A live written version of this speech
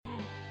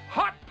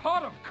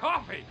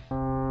coffee.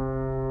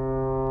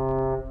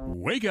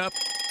 Wake up.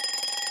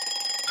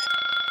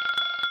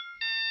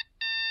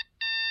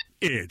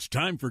 It's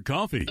time for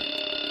coffee.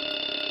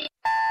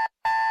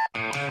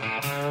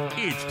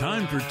 It's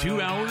time for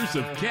 2 hours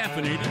of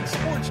caffeinated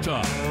sports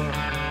talk.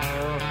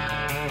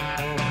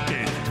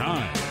 It's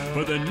time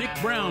for the Nick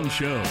Brown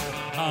Show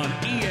on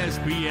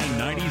ESPN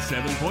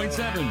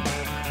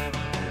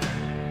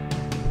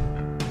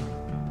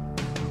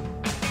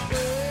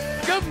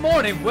 97.7. Good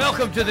morning.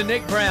 Welcome to the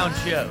Nick Brown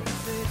Show.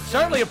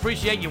 Certainly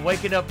appreciate you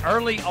waking up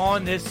early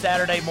on this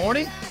Saturday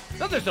morning.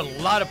 So there's a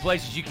lot of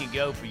places you can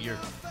go for your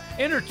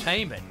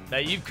entertainment. Now,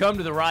 you've come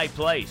to the right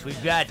place.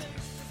 We've got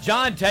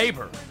John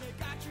Tabor,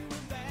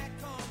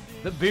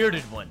 the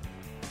bearded one.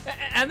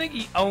 I think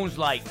he owns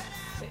like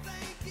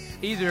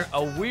either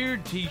a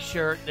weird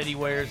t-shirt that he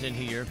wears in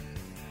here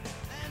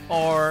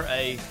or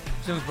a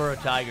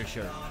Simsboro Tiger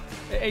shirt.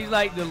 He's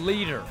like the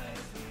leader.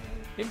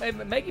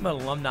 Make him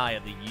an alumni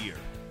of the year.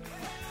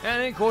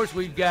 And then, of course,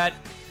 we've got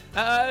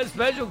a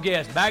special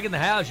guest back in the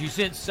house. You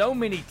sent so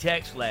many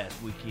texts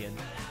last weekend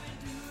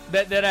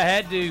that I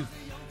had to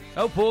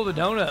pull the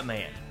donut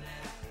man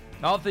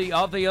off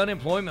the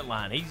unemployment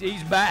line.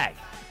 He's back.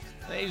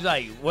 He's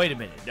like, wait a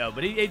minute, no,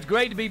 but it's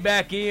great to be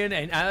back in.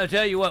 And I'll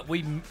tell you what,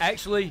 we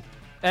actually,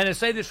 and I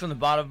say this from the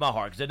bottom of my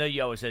heart because I know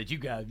you always say that you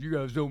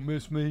guys don't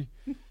miss me.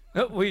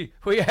 We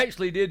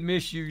actually did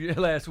miss you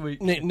last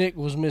week. Nick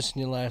was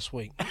missing you last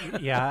week.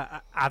 Yeah,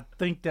 I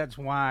think that's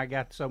why I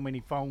got so many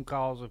phone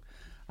calls of,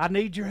 I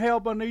need your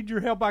help.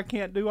 I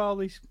can't do all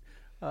these.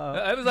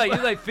 It was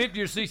like 50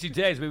 or 60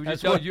 days. We were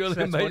just telling you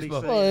in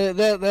baseball. Well,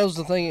 that was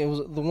the thing. It was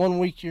the 1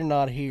 week you're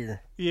not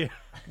here. Yeah.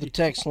 The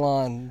text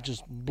line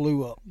just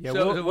blew up. Yeah,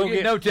 so we'll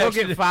get no text.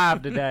 We'll get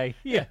 5 today.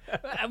 Yeah.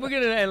 We're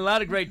going to have a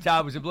lot of great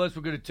topics. And plus,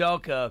 we're going to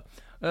talk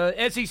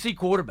SEC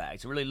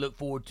quarterbacks. I really look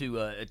forward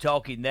to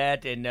talking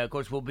that. And, of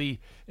course, we'll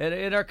be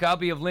in our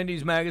copy of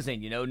Lindy's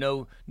magazine. You know,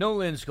 no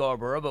Lyn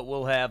Scarbrough, but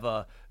we'll have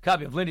a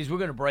copy of Lindy's. We're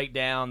going to break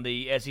down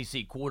the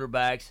SEC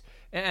quarterbacks.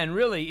 And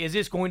really, is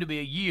this going to be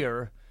a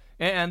year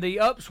and the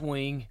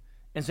upswing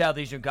in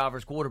Southeastern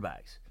Conference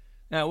quarterbacks?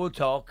 Now, we'll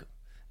talk,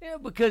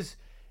 because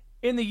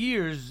in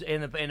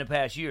the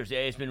past years,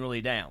 it's been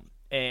really down.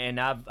 And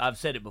I've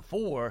said it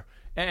before,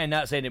 and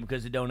not saying it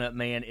because the Donut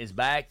Man is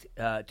back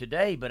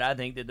today, but I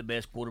think that the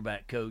best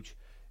quarterback coach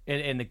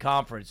in the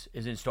conference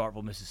is in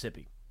Starkville,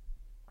 Mississippi.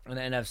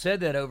 And I've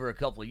said that over a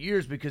couple of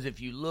years because if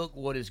you look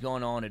what has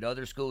gone on at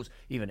other schools,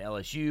 even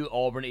LSU,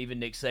 Auburn, even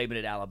Nick Saban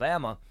at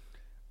Alabama,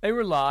 they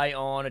rely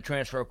on a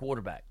transfer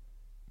quarterback.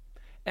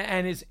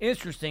 And it's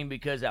interesting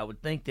because I would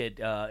think that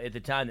at the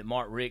time that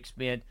Mark Richt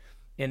spent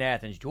in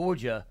Athens,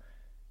 Georgia,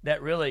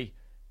 that really,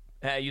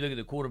 you look at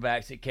the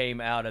quarterbacks that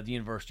came out of the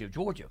University of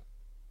Georgia.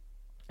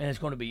 And it's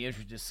going to be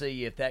interesting to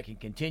see if that can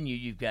continue.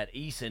 You've got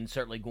Eason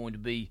certainly going to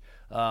be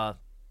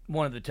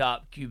one of the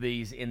top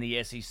QBs in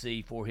the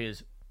SEC for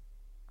his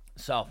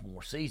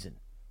sophomore season.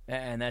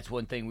 And that's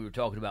one thing we were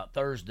talking about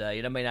Thursday.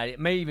 And it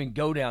may even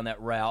go down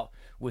that route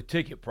with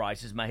ticket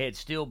prices. My head's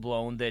still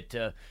blown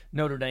that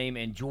Notre Dame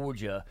and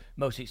Georgia,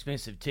 most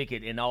expensive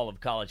ticket in all of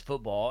college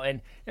football.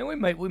 And we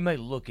may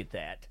look at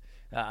that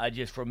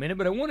just for a minute.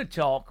 But I want to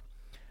talk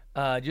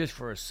just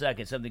for a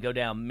second, something to go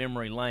down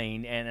memory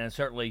lane. And I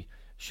certainly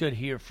should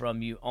hear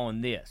from you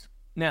on this.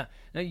 Now,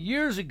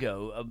 years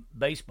ago, a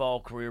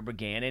baseball career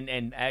began,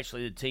 and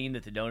actually the team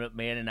that the Donut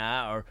Man and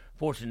I are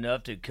fortunate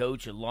enough to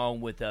coach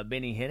along with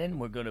Benny Hennon,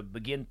 we're going to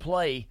begin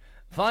play.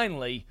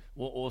 Finally,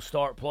 we'll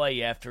start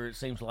play after it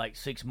seems like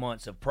 6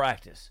 months of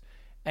practice.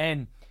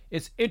 And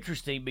it's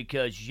interesting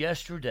because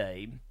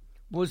yesterday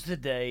was the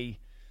day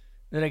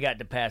that I got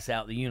to pass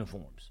out the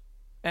uniforms.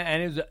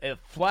 And it was a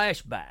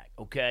flashback,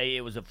 okay?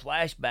 It was a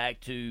flashback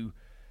to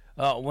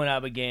when I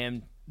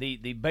began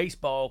the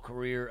baseball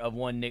career of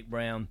one Nick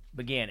Brown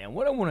began. And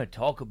what I want to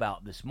talk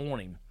about this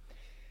morning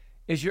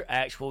is your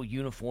actual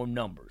uniform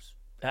numbers.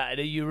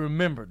 Do you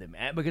remember them?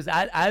 Because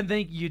I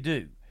think you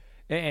do.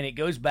 And it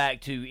goes back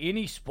to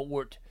any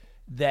sport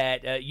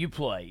that you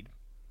played.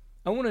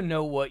 I want to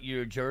know what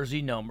your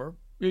jersey number,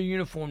 your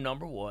uniform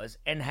number was,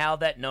 and how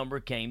that number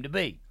came to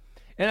be.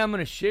 And I'm going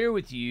to share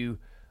with you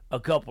a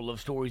couple of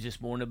stories this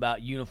morning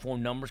about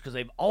uniform numbers because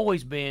they've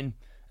always been,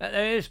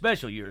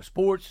 especially you're a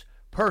sports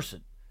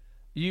person.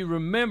 You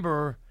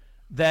remember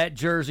that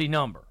jersey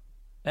number.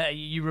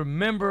 You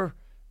remember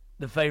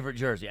the favorite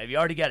jersey. Have you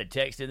already got a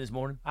text in this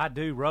morning? I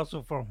do.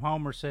 Russell from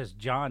Homer says,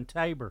 John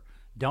Tabor,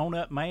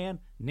 Donut Man,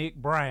 Nick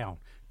Brown,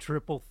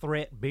 triple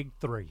threat, big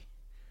three.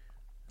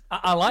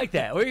 I like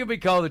that. We're going to be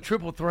called the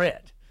triple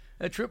threat.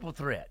 A triple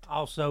threat.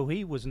 Also,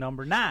 he was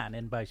number 9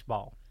 in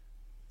baseball.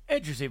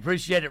 Interesting.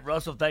 Appreciate it,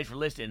 Russell. Thanks for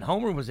listening.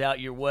 Homer was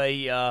out your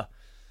way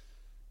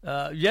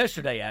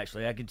yesterday,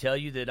 actually. I can tell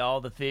you that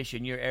all the fish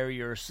in your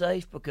area are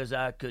safe because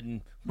I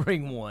couldn't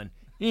bring one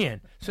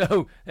in.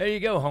 So there you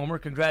go, Homer.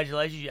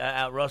 Congratulations.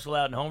 Russell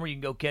out in Homer. You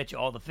can go catch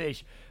all the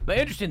fish. But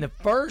interesting, the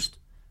first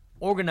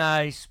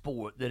organized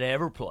sport that I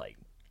ever played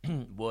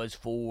was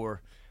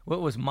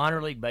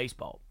minor league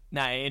baseball.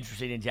 Now,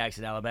 interesting in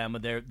Jackson, Alabama,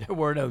 there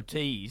were no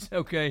tees,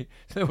 okay?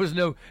 So there was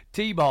no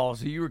tee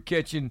balls. So you were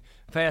catching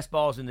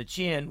fastballs in the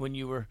chin when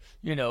you were,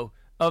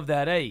 of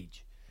that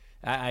age.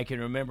 I can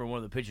remember one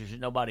of the pitchers that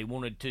nobody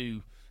wanted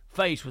to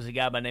face was a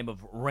guy by the name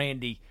of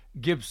Randy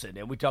Gibson.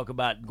 And we talk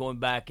about going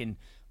back and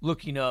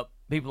looking up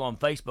people on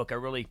Facebook. I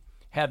really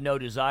have no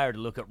desire to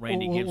look up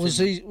Randy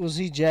Gibson. Was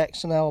he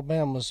Jackson,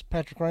 Alabama's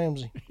Patrick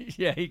Ramsey?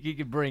 Yeah, he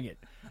could bring it.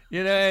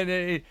 And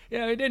it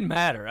didn't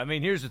matter. I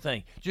mean, here's the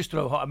thing. Just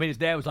throw hard. I mean, his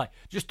dad was like,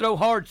 just throw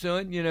hard,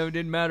 son. It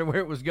didn't matter where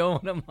it was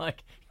going. I'm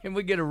like, can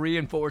we get a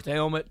reinforced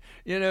helmet?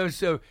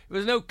 So it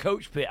was no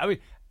coach pit. I mean,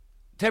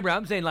 Tabor,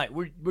 I'm saying, like,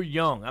 we're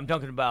young. I'm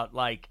talking about,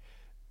 like,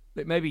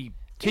 maybe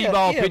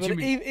T-ball pitching.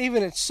 But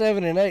even at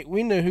 7 and 8,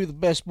 we knew who the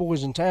best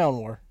boys in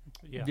town were.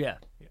 Yeah.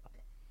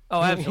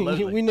 Oh,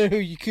 absolutely. We knew who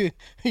you could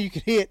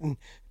hit and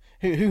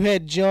who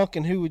had junk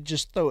and who would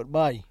just throw it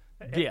by you.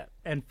 Yeah.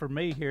 And for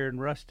me here in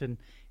Ruston,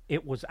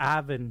 it was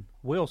Ivan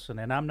Wilson,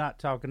 and I'm not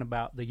talking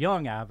about the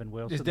young Ivan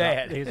Wilson.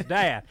 His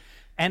dad.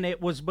 And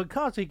it was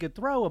because he could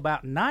throw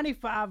about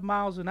 95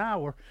 miles an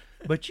hour,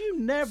 but you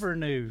never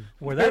knew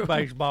where that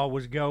baseball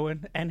was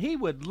going. And he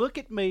would look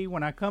at me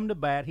when I come to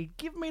bat. He'd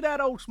give me that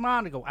old smile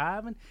and go,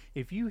 Ivan,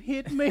 if you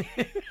hit me.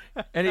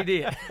 And he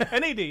did.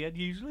 And he did,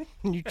 usually.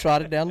 You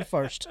trotted down to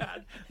first.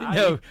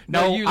 No,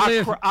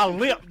 I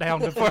limped down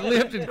to first.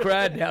 Limped and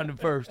cried down to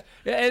first.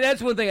 And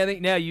that's one thing I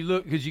think now you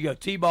look, because you go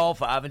T-ball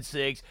 5 and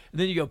 6,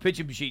 and then you go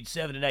pitching machine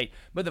 7 and 8.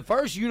 But the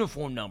first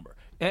uniform number,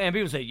 and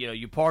people say,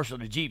 you're partial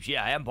to Jeeps.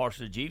 Yeah, I am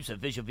partial to Jeeps. The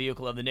official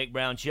vehicle of the Nick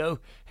Brown Show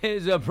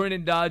is a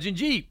Brennan Dodge and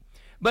Jeep.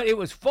 But it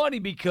was funny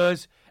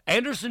because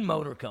Anderson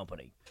Motor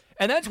Company,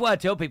 and that's why I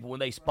tell people when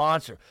they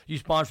sponsor, you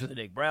sponsor the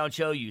Nick Brown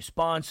Show, you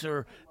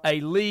sponsor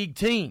a league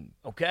team,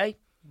 okay?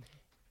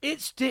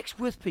 It sticks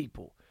with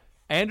people.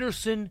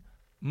 Anderson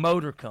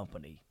Motor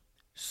Company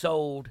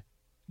sold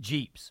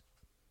Jeeps.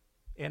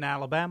 In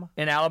Alabama?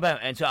 In Alabama.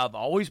 And so I've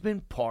always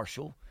been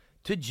partial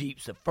to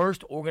Jeeps. The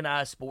first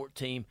organized sport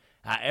team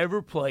I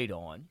ever played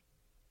on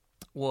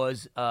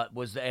was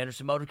the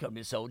Anderson Motor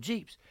Company that sold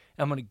Jeeps.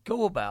 I'm going to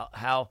go about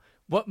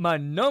what my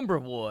number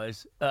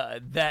was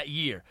that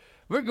year.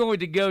 We're going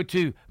to go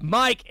to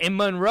Mike in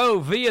Monroe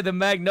via the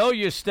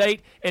Magnolia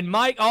State. And,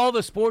 Mike, all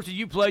the sports that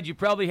you played, you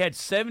probably had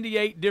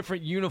 78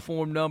 different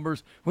uniform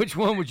numbers. Which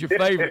one was your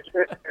favorite?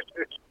 Hey,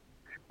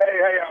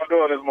 how y'all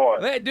doing this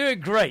morning? Man, doing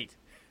great.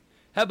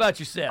 How about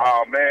yourself?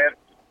 Oh, man.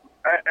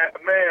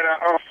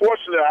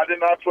 Unfortunately, I did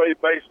not play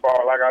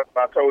baseball like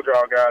I told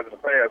y'all guys in the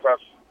past.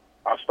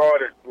 I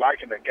started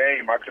liking the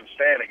game. I couldn't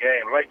stand the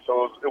game late,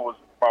 so it was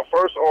my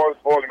first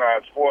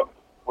organized sport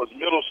was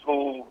middle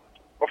school,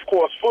 of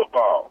course,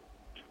 football.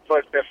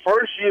 But that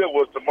first year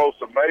was the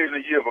most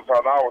amazing year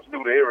because I was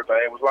new to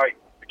everything. It was like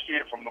the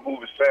kid from the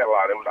movie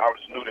Satellite. I was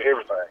new to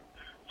everything.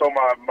 So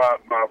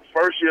my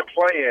first year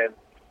playing,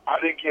 I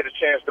didn't get a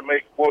chance to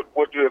make what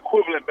the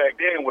equivalent back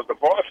then was the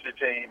varsity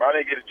team. I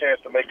didn't get a chance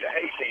to make the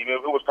A team.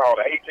 It was called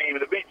the A team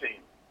and the B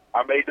team.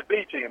 I made the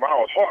B team. I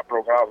was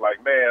heartbroken. I was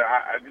like, man,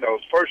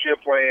 first year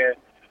playing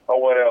or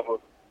whatever.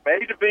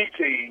 Made the B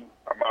team.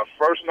 My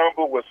first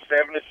number was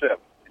 77.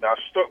 I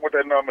stuck with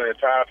that number the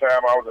entire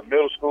time I was in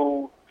middle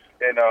school,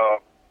 and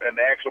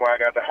actually when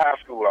I got to high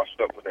school, I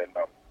stuck with that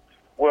number.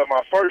 Well,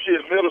 my first year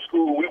in middle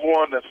school, we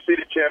won the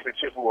city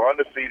championship. We were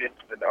undefeated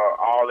and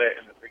all that.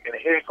 And the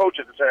head coach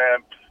at the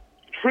time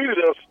treated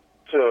us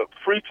to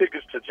free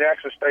tickets to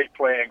Jackson State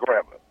playing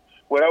Grambling.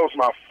 Well, it was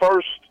my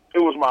first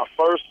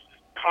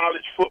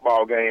college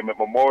football game at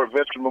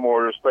Veteran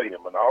Memorial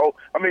Stadium. And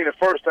the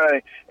first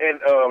thing,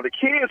 and the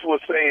kids were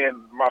saying,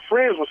 my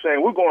friends were saying,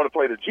 we're going to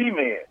play the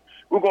G-Men.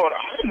 I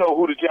didn't know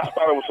who I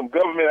thought it was some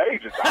government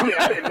agents.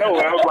 I didn't know.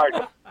 I was like,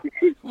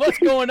 what's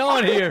going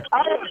on here?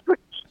 I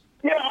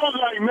was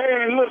like,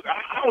 man, look,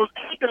 I was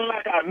acting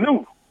like I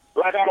knew.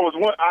 Like I was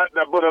one,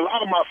 but a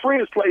lot of my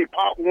friends played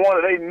Pop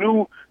One, and they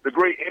knew the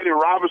great Eddie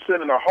Robinson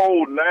and the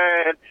whole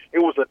nine. It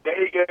was a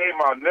day game.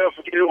 I'll never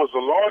forget. It was a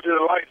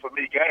larger-than-life for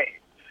me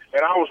game.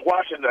 And I was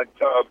watching a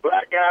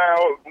black guy,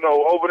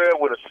 over there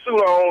with a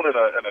suit on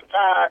and a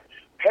tie,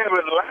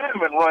 having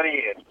linemen run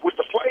in with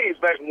the plays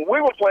back when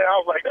we were playing. I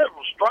was like, that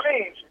was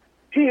strange.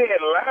 He had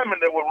linemen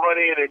that would run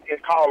in and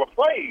call the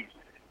plays.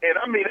 And,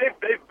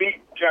 they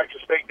beat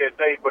Jackson State that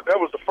day, but that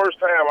was the first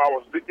time I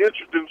was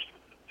introduced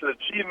to the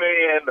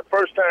G-Man, the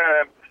first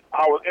time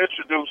I was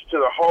introduced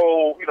to the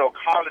whole,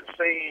 college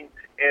scene.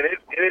 And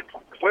it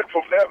went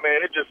from that,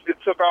 man. It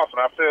took off, and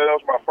I felt that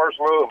was my first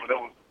love,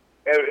 and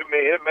it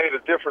made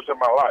a difference in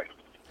my life.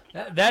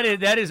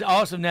 That is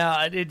awesome.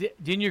 Now,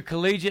 in your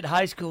collegiate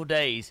high school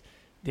days,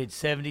 did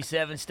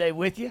 77 stay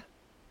with you?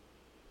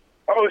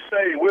 Oh, it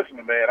stayed with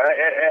me, man.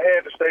 I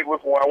had to stay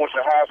with me when I went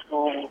to high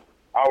school.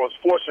 I was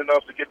fortunate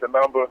enough to get the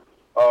number,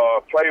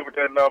 play with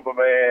that number,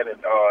 man,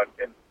 and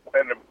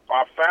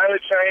I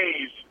finally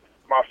changed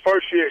my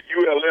first year at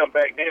ULM.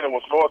 Back then it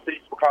was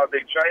Northeast because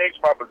they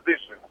changed my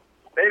position.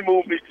 They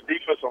moved me to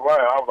defensive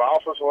line. I was an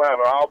offensive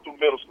lineman all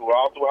through middle school,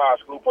 all through high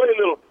school. Played a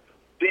little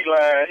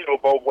D-line,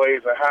 both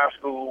ways in high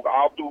school,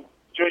 all through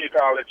junior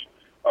college.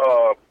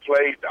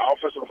 played the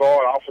offensive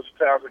guard, offensive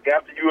tackle.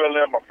 Got to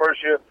ULM my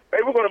first year.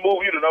 Hey, we're going to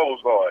move you to nose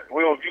guard.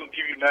 We'll give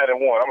you 91.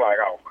 I'm like,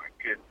 oh my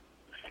goodness.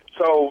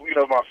 So,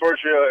 my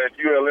first year at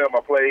ULM,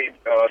 I played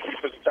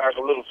defensive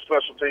tackle, little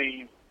special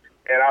teams.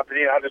 And after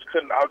then, I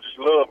just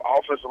love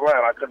offensive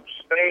line. I couldn't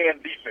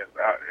stand defense.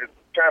 It's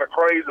kind of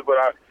crazy, but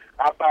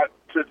I thought,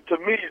 to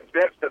me,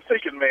 that's the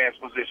thinking man's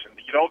position.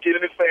 You don't get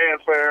any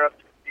fanfare.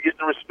 You get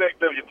the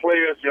respect of your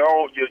players,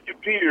 your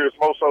peers,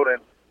 more so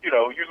than, you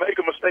make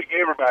a mistake,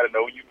 everybody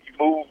know. You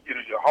move,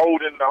 you're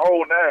holding the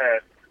whole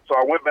nine. So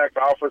I went back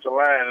to offensive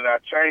line, and I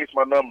changed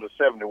my number to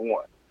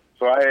 71.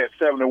 So I had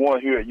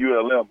 71 here at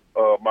ULM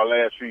my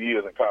last few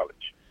years in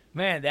college.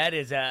 Man, that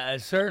is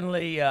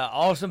certainly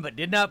awesome, but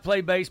did not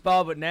play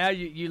baseball, but now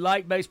you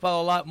like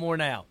baseball a lot more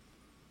now.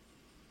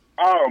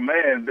 Oh,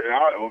 man,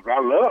 I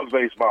love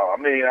baseball.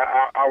 I mean,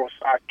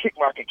 I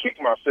can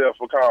kick myself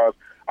because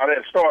I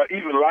didn't start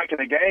even liking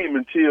the game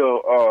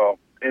until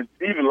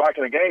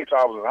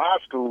I was in high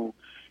school,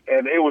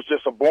 and it was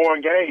just a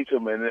boring game to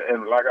me.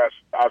 And like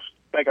I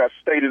think I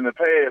stated in the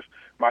past,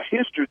 my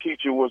history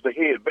teacher was the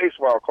head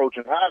baseball coach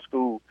in high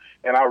school,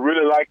 and I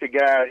really liked the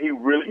guy. He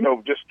really,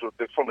 just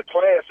from the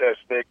class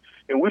aspect,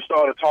 and we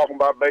started talking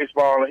about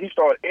baseball, and he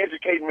started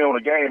educating me on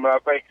the game. And I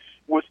think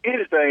with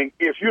anything,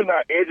 if you're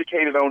not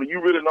educated on it, you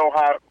really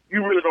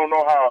don't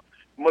know how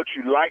much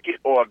you like it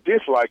or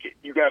dislike it.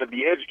 You got to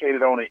be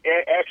educated on it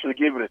and actually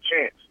give it a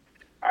chance.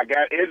 I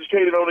got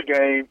educated on the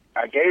game.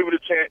 I gave it a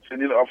chance,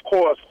 and of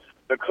course,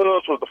 the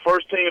Cubs was the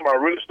first team I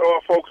really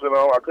started focusing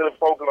on. I couldn't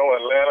focus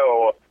on Atlanta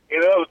or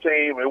any other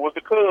team. It was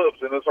the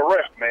Cubs, and it's a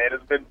wrap, man.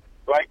 It's been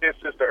like this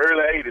since the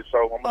early 80s,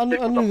 so I'm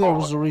I knew there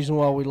was a reason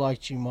why we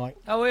liked you, Mike.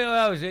 Oh, well,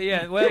 that was it,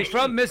 yeah. Well, he's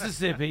from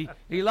Mississippi.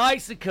 He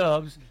likes the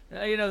Cubs,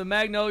 the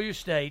Magnolia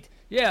State.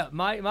 Yeah,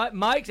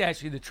 Mike's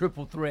actually the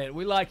triple threat.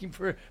 We like him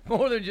for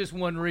more than just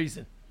one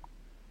reason.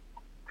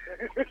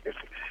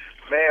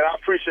 Man, I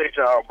appreciate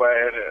y'all,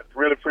 man.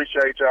 Really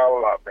appreciate y'all a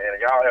lot, man.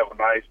 Y'all have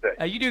a nice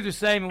day. You do the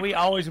same, and we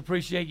always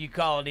appreciate you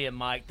calling in,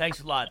 Mike. Thanks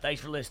a lot.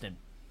 Thanks for listening.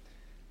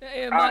 All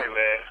right,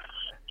 man.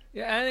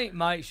 Yeah, I think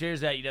Mike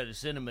shares that, the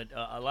sentiment.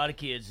 A lot of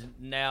kids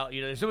now,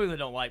 there's some people that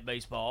don't like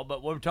baseball,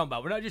 but what we're talking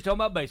about, we're not just talking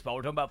about baseball.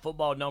 We're talking about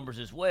football numbers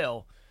as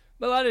well.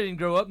 But a lot didn't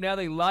grow up. Now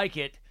they like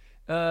it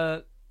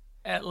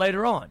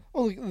later on.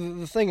 Well,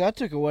 the thing I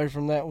took away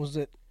from that was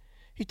that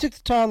he took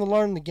the time to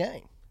learn the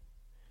game.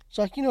 It's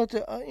like,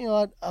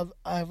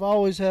 I've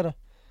always had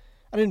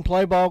I didn't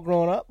play ball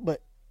growing up,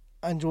 but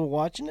I enjoy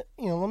watching it.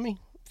 Let me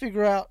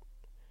figure out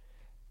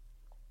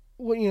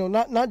what,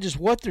 not just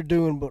what they're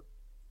doing, but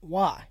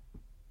why.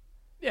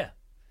 Yeah,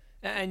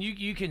 and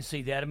you can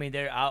see that. I mean,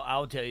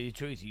 I'll tell you the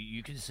truth.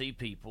 You can see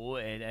people,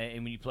 and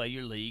when you play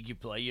your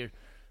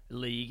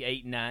league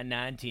 8, 9,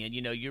 9, 10.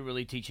 You're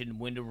really teaching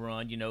when to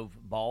run.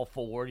 Ball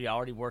forward. You're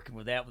already working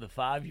with that with a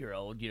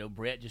 5-year-old.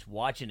 Brett just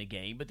watching a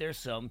game. But there's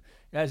some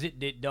guys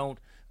that don't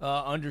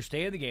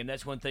understand the game.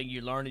 That's one thing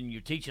you're learning.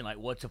 You're teaching, like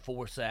what's a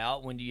force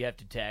out, when do you have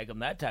to tag them,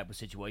 that type of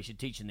situation.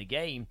 Teaching the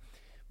game.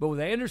 But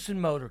with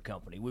Anderson Motor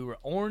Company, we were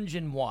orange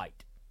and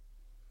white.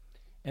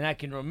 And I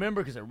can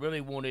remember because I really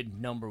wanted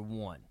number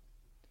 1.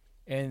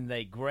 And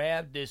they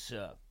grabbed this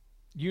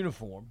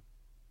uniform,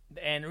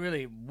 and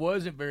really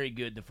wasn't very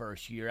good the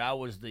first year. I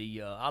was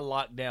I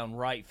locked down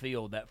right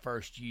field that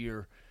first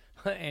year.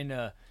 And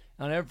I'll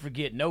never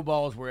forget, no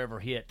balls were ever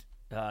hit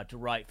to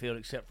right field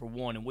except for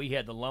one. And we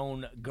had the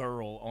lone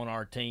girl on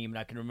our team. And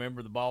I can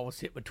remember the ball was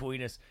hit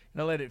between us,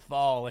 and I let it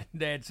fall. And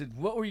Dad said,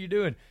 "What were you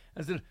doing?"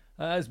 I said,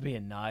 "I was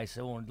being nice.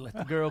 I wanted to let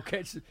the girl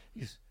catch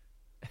it."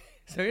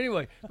 So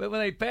anyway, but when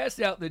they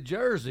passed out the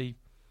jersey,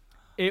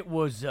 it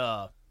was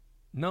I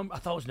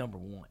thought it was number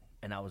 1,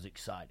 and I was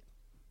excited.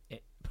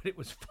 But it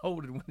was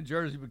folded. When the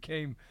jersey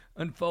became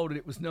unfolded,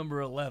 it was number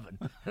 11.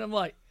 And I'm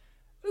like,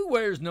 who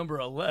wears number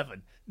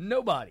 11?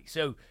 Nobody.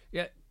 So,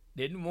 yeah,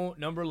 didn't want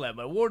number 11.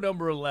 I wore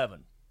number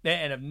 11,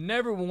 and I've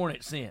never worn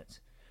it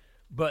since.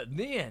 But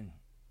then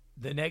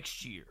the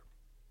next year,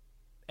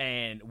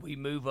 and we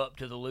move up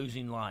to the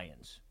losing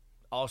Lions,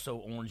 also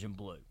orange and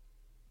blue.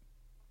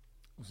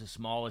 Was the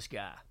smallest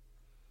guy.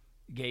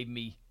 Gave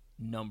me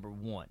number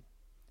 1.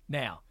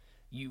 Now,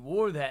 you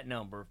wore that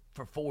number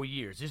for 4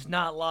 years. It's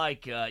not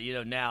like,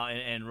 now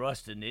in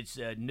Ruston, it's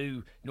a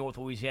new North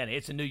Louisiana.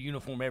 It's a new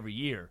uniform every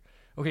year.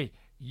 Okay,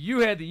 you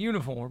had the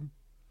uniform.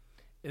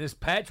 This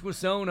patch was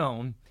sewn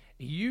on.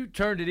 You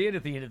turned it in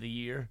at the end of the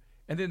year.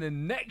 And then the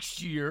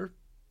next year,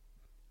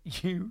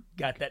 you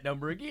got that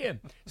number again.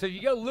 So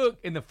you go look,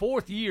 in the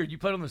 4th year, you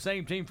played on the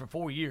same team for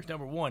 4 years,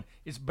 number 1.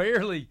 It's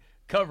barely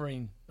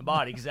covering the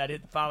body because I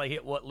didn't finally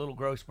hit what little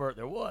growth spurt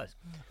there was.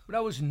 But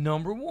I was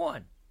number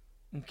 1,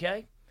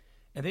 okay?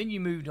 And then you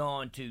moved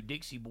on to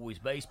Dixie Boys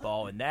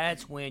baseball, and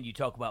that's when you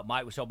talk about,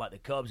 Mike was talking about the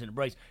Cubs and the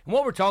Braves. And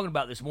what we're talking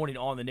about this morning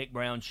on the Nick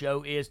Brown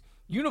Show is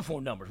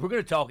uniform numbers. We're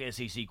going to talk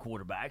SEC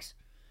quarterbacks,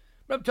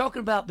 but I'm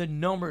talking about the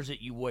numbers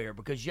that you wear,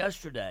 because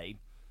yesterday,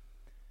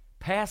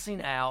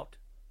 passing out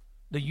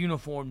the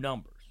uniform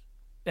numbers,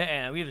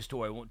 and we have a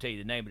story, I won't tell you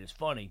the name, but it's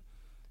funny.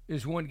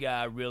 There's one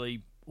guy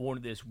really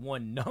wanted this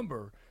one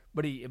number,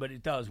 but he thought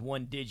it was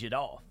one digit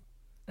off.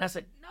 And I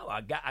said, no,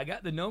 I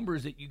got the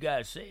numbers that you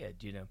guys said,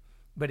 you know.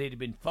 But it had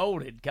been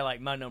folded, kind of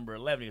like my number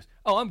 11. He goes,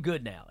 oh, I'm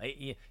good now.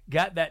 He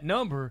got that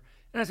number.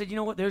 And I said, you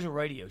know what, there's a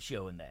radio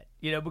show in that,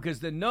 you know,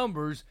 because the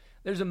numbers,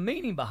 there's a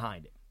meaning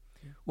behind it.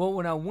 Well,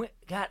 when I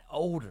got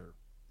older,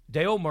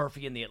 Dale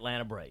Murphy and the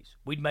Atlanta Braves,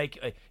 we'd make,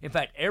 in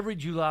fact, every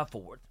July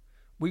 4th,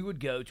 we would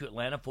go to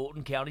Atlanta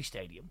Fulton County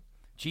Stadium.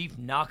 Chief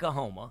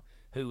Nakahoma,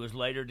 who was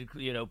later,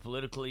 you know,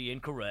 politically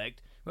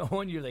incorrect. Well,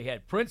 one year they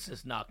had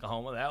Princess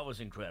Nakahoma. That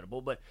was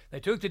incredible. But they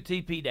took the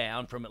TP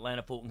down from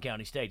Atlanta Fulton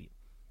County Stadium.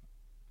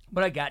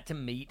 But I got to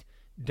meet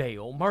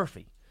Dale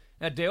Murphy.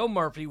 Now, Dale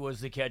Murphy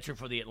was the catcher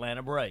for the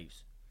Atlanta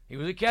Braves. He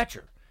was a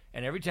catcher.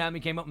 And every time he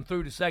came up and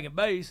threw to second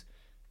base,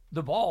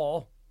 the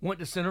ball went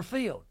to center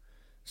field.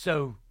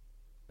 So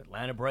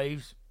Atlanta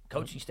Braves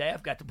coaching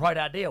staff got the bright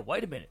idea,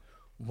 wait a minute,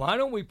 why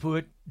don't we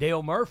put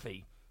Dale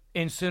Murphy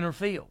in center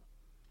field?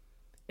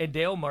 And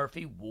Dale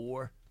Murphy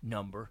wore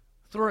number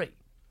 3.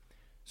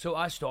 So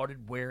I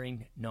started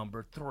wearing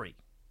number 3.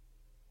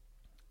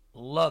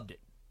 Loved it.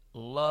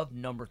 Loved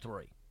number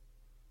 3.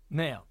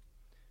 Now,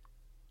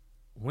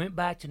 went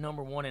back to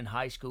number 1 in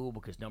high school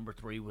because number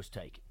 3 was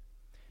taken.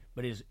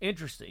 But it's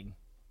interesting,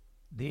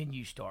 then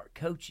you start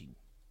coaching.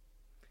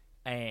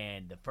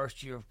 And the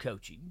first year of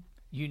coaching,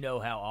 you know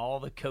how all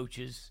the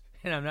coaches,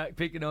 and I'm not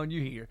picking on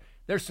you here,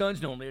 their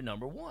sons normally are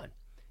number 1.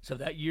 So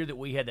that year that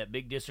we had that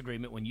big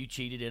disagreement when you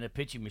cheated in a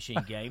pitching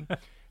machine game,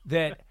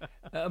 that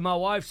my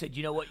wife said,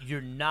 you know what,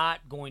 you're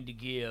not going to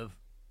give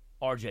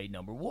RJ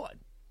number 1.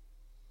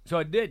 So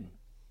I didn't.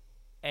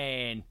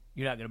 And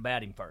you're not going to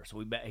bat him first. So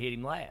we hit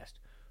him last.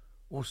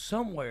 Well,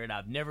 somewhere, and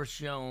I've never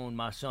shown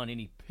my son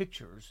any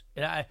pictures,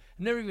 and I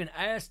never even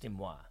asked him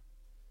why,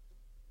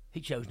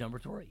 he chose number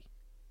 3.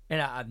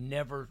 And I've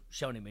never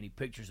shown him any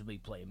pictures of me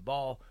playing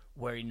ball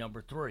wearing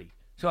number 3.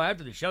 So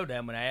after the showdown,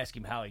 I'm going to ask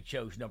him how he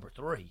chose number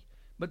 3.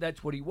 But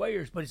that's what he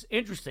wears. But it's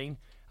interesting.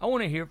 I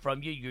want to hear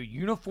from you your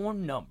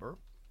uniform number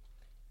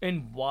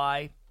and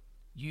why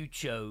you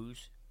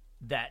chose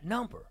that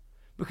number.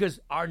 Because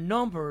our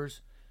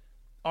numbers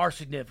are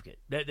significant.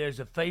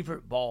 There's a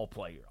favorite ball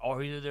player,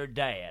 or either their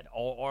dad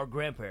or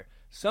grandparent.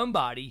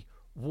 Somebody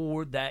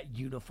wore that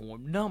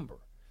uniform number.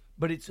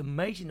 But it's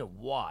amazing to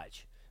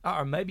watch.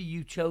 Or maybe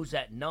you chose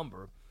that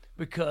number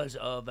because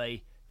of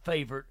a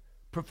favorite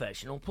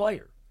professional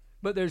player.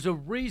 But there's a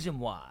reason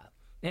why.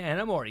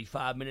 And I'm already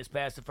 5 minutes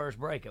past the first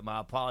break.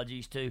 My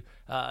apologies to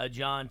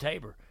John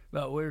Tabor.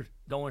 But we're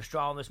going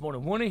strong this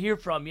morning. Want to hear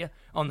from you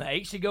on the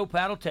H2Go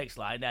Paddle text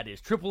line. That is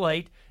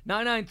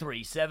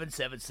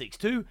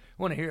 888-993-7762.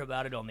 Want to hear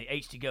about it on the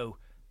H2Go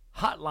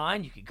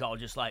hotline. You can call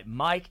just like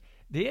Mike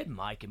did,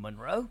 Mike in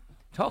Monroe,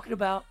 talking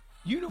about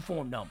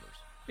uniform numbers.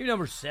 Your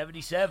number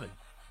 77.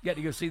 Got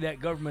to go see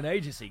that government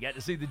agency. Got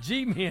to see the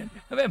G-men.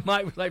 I bet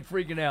Mike was like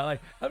freaking out.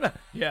 Like, I'm not,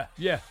 yeah,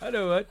 I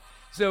know it.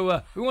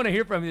 So we want to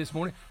hear from you this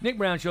morning. Nick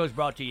Brown Show is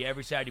brought to you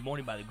every Saturday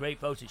morning by the great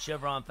folks at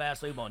Chevron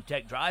Fast Lube on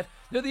Tech Drive.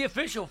 They're the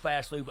official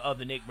fast lube of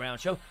the Nick Brown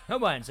Show.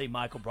 Come by and see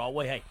Michael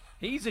Broadway. Hey,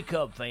 he's a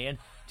Cub fan.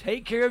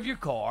 Take care of your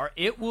car.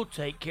 It will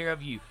take care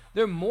of you.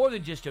 They're more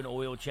than just an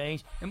oil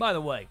change. And by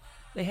the way,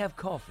 they have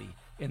coffee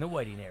in the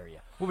waiting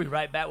area. We'll be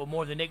right back with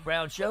more of the Nick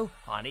Brown Show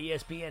on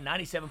ESPN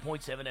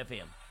 97.7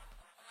 FM.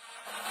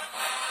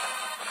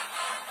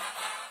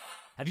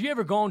 Have you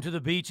ever gone to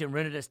the beach and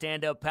rented a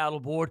stand-up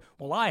paddleboard?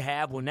 Well, I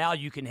have. Well, now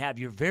you can have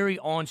your very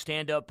own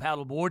stand-up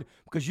paddleboard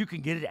because you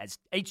can get it at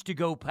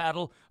H2Go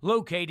Paddle,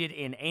 located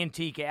in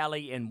Antique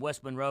Alley in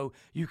West Monroe.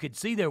 You can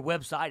see their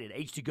website at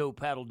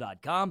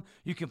h2gopaddle.com.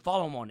 You can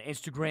follow them on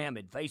Instagram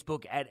and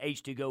Facebook at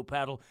H2Go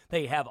Paddle.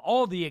 They have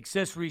all the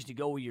accessories to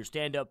go with your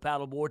stand-up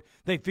paddleboard.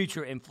 They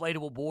feature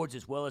inflatable boards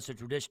as well as a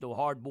traditional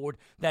hardboard.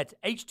 That's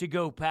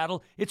H2Go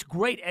Paddle. It's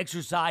great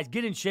exercise.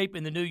 Get in shape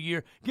in the new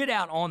year. Get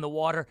out on the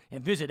water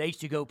and visit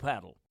H2Go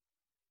Paddle.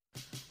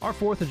 Our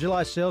 4th of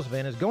July sales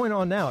event is going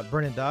on now at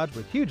Brennan Dodge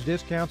with huge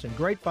discounts and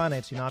great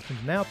financing options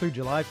now through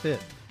July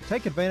 5th.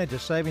 Take advantage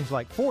of savings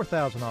like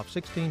 $4,000 off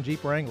 16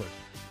 Jeep Wranglers,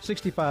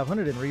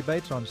 $6,500 in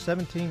rebates on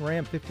 17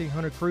 Ram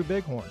 1500 Crew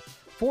Bighorn,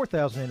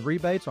 $4,000 in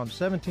rebates on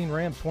 17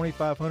 Ram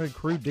 2500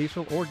 Crew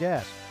Diesel or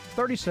Gas,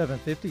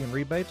 $3,750 in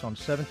rebates on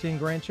 17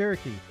 Grand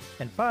Cherokee,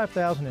 and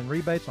 $5,000 in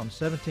rebates on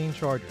 17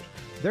 Chargers.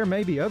 There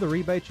may be other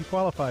rebates you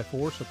qualify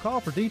for, so call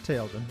for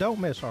details and don't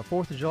miss our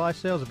 4th of July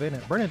sales event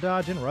at Brennan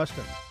Dodge in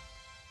Ruston.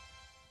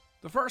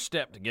 The first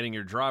step to getting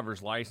your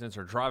driver's license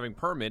or driving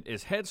permit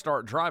is Head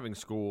Start Driving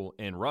School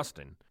in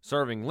Ruston,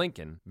 serving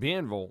Lincoln,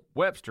 Bienville,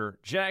 Webster,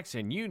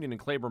 Jackson, Union, and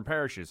Claiborne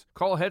parishes.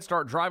 Call Head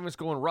Start Driving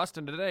School in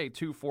Ruston today,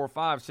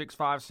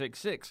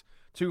 245-6566.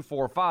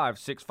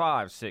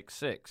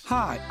 245-6566.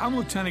 Hi, I'm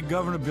Lieutenant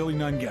Governor Billy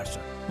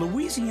Nungesser.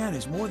 Louisiana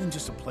is more than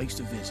just a place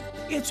to visit.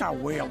 It's our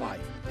way of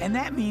life, and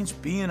that means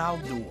being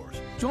outdoors.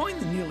 Join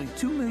the nearly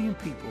 2 million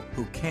people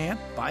who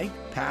camped, biked,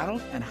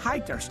 paddled, and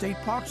hiked our state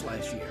parks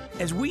last year,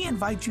 as we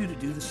invite you to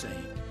do the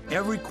same.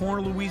 Every corner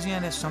of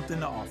Louisiana has something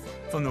to offer,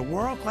 from the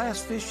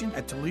world-class fishing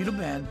at Toledo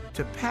Bend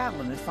to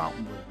paddling at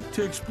Fontainebleau,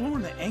 to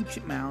exploring the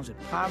ancient mounds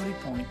at Poverty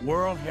Point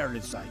World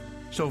Heritage Site.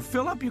 So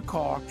fill up your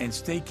car and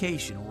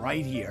staycation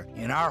right here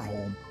in our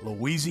home,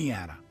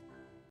 Louisiana.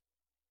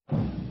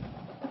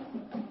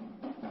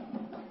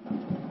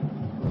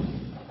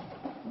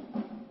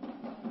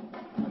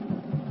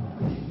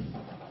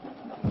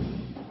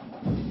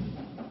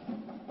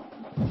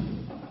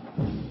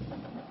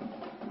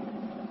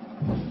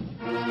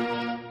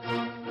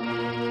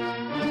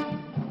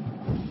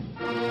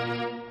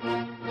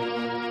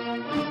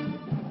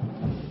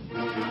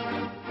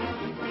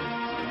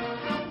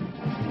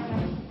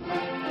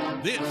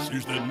 This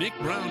is the Nick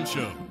Brown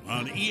Show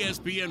on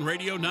ESPN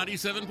Radio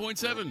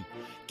 97.7.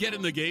 Get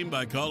in the game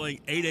by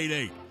calling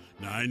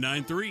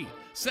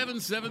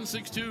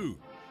 888-993-7762.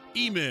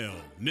 Email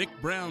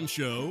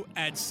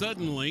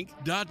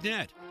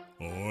nickbrownshow@suddenlink.net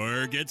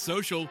or get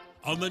social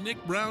on the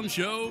Nick Brown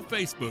Show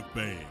Facebook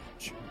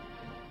page.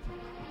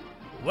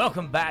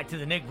 Welcome back to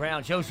the Nick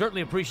Brown Show.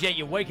 Certainly appreciate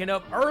you waking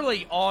up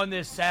early on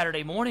this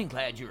Saturday morning.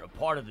 Glad you're a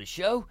part of the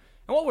show.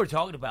 And what we're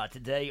talking about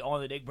today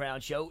on the Nick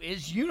Brown Show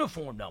is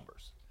uniform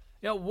numbers.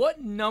 What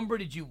number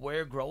did you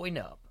wear growing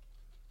up,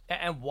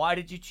 and why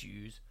did you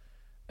choose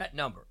that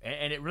number?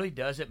 And it really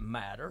doesn't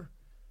matter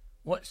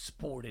what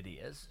sport it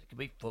is. It could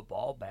be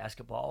football,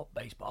 basketball,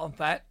 baseball. In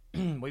fact,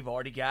 we've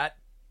already got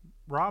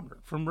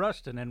Robert from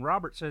Ruston, and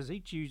Robert says he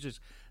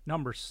chooses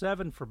number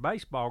 7 for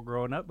baseball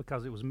growing up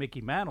because it was Mickey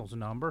Mantle's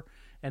number,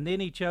 and then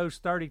he chose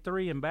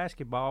 33 in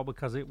basketball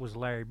because it was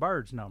Larry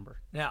Bird's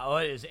number. Now,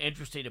 what is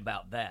interesting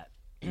about that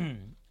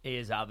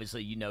is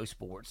obviously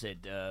sports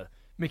that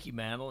Mickey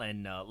Mantle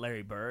and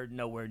Larry Bird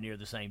nowhere near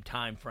the same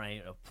time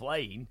frame of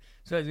playing.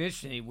 So it's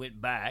interesting he went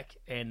back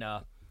and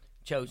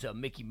chose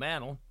Mickey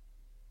Mantle,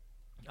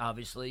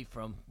 obviously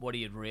from what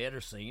he had read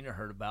or seen or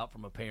heard about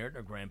from a parent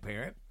or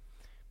grandparent.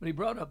 But he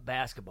brought up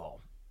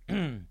basketball.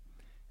 And,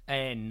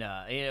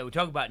 we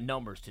talk about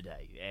numbers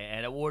today.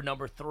 And award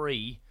number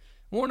 3,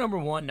 award number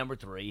 1, number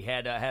 3,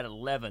 had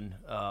 11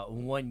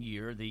 one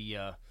year,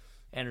 the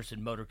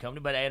Anderson Motor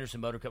Company. But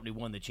Anderson Motor Company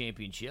won the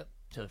championship.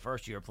 So the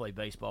first year I played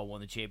baseball,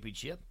 won the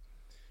championship.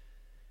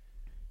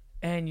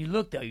 And you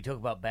talk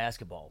about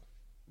basketball.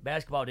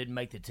 Basketball didn't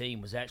make the team,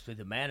 was actually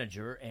the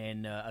manager,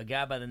 and a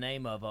guy by the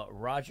name of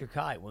Roger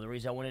Kite. One of the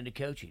reasons I went into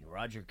coaching.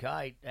 Roger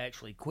Kite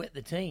actually quit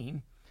the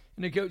team,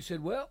 and the coach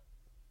said, well,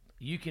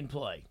 you can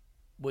play.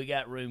 We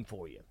got room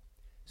for you.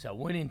 So I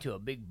went into a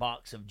big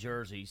box of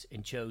jerseys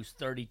and chose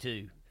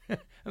 32. So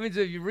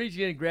if you reach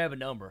in and grab a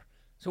number,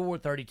 so I wore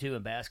 32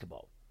 in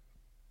basketball.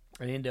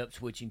 I ended up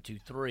switching to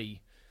 3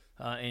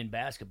 in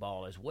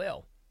basketball as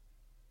well.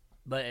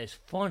 But it's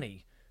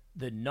funny,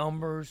 the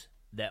numbers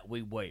that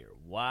we wear,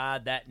 why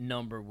that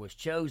number was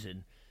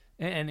chosen.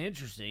 And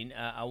interesting,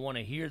 I want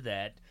to hear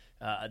that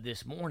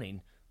this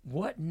morning,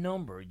 what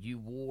number you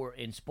wore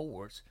in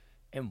sports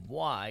and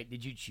why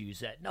did you choose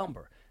that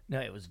number?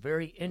 Now, it was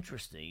very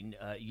interesting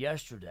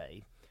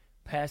yesterday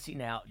passing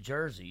out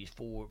jerseys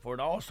for an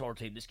all-star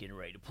team that's getting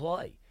ready to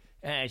play.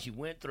 And as you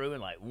went through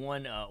and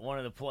one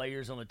of the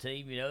players on the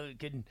team,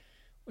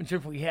 wasn't sure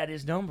if we had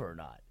his number or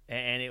not.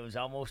 And it was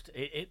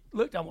it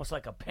looked almost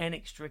like a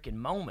panic-stricken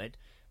moment,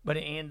 but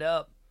it ended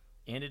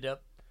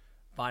up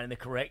finding the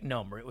correct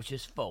number. It was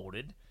just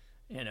folded,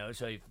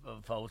 so he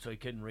folded so he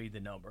couldn't read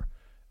the number.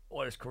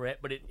 What is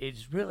correct, but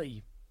it's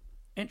really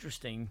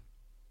interesting.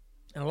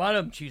 And a lot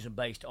of them choose them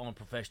based on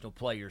professional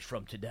players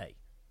from today.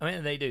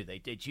 They do. They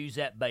choose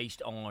that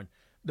based on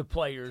the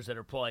players that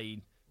are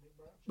playing.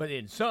 But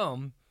in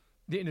some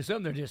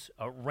they're just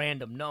a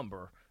random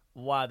number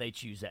why they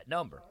choose that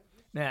number.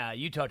 Now,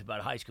 you talked about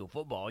high school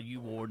football.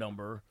 You wore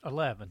number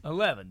 11.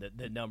 11,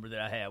 the number that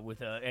I have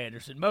with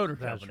Anderson Motor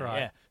Company. That's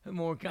right. Yeah,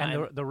 more kind.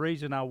 And the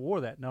reason I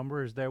wore that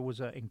number is there was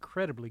an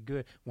incredibly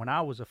good – when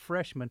I was a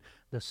freshman,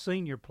 the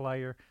senior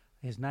player,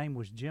 his name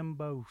was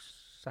Jimbo –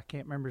 I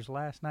can't remember his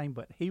last name,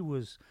 but he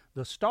was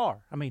the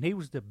star. He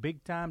was the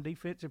big-time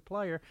defensive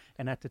player,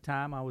 and at the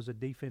time I was a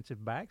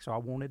defensive back, so I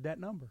wanted that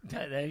number.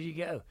 There you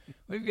go.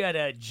 We've got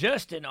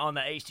Justin on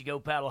the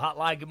H2Go Paddle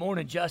Hotline. Good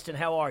morning, Justin.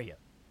 How are you?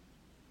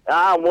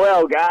 I'm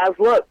well, guys.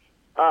 Look,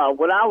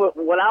 when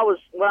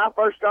I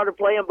first started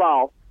playing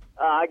ball,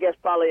 I guess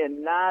probably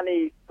in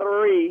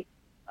 '93,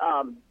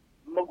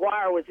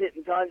 McGuire was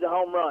hitting tons of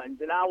home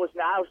runs, and I was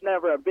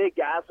never a big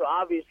guy, so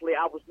obviously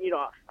I was,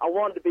 I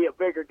wanted to be a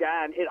bigger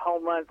guy and hit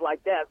home runs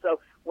like that.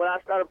 So when I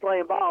started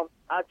playing ball,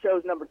 I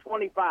chose number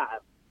 25,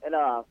 and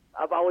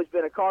I've always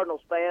been a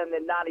Cardinals fan.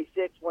 In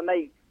 '96, when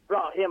they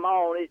brought him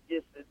on,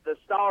 the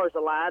stars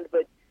aligned,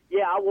 but.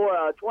 Yeah, I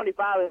wore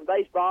 25 in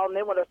baseball, and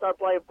then when I started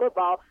playing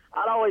football,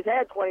 I'd always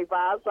had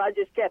 25, so I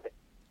just kept it.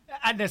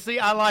 See,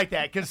 I like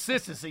that.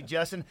 Consistency,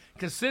 Justin.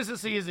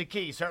 Consistency is the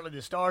key. Certainly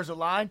the stars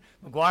aligned.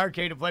 McGuire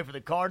came to play for the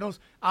Cardinals.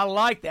 I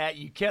like that.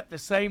 You kept the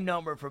same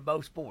number for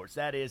both sports.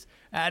 That is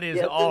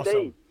yes,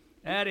 awesome.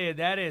 Indeed.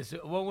 That is.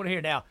 What I want to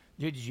hear now,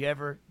 did you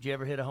ever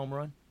hit a home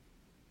run?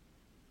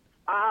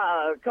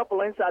 A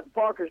couple inside the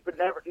Parkers, but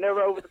never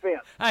over the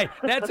fence. Hey,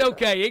 that's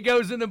okay. It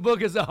goes in the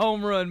book as a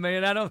home run,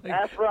 man. I don't think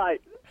that's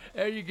right.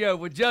 There you go.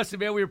 Well, Justin,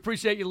 man, we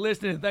appreciate you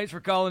listening, and thanks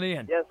for calling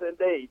in. Yes,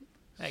 indeed.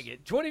 Thank you.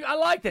 20. I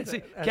like that. See,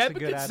 kept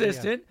it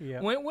consistent.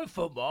 Yep. Went with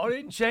football.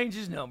 Didn't change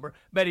his number.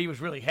 Bet he was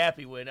really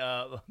happy when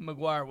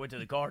McGuire went to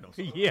the Cardinals.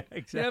 Yeah,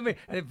 exactly.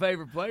 A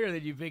favorite player,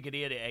 then you pick it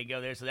in and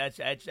go there. So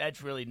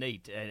that's really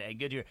neat and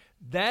good to hear.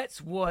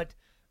 That's what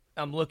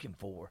I'm looking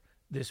for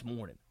this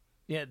morning.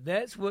 Yeah,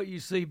 that's what you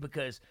see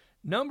because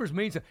numbers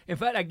mean something. In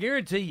fact, I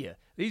guarantee you,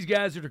 these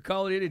guys that are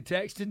calling in and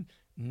texting.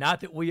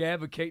 Not that we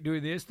advocate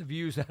doing this. The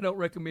views, I don't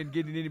recommend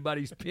getting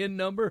anybody's PIN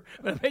number.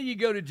 But I bet you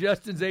go to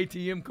Justin's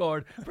ATM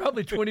card,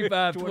 probably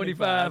 25.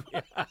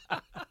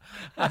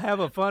 I have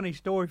a funny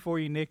story for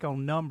you, Nick,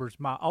 on numbers.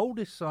 My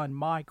oldest son,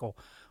 Michael,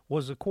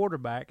 was a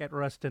quarterback at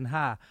Ruston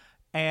High,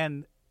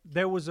 and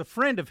there was a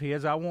friend of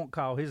his, I won't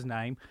call his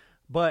name,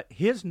 but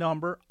his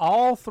number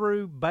all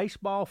through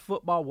baseball,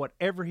 football,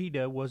 whatever he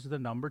did, was the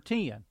number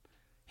 10.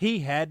 He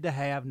had to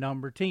have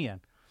number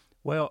 10.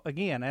 Well,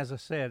 again, as I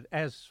said,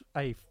 as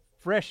a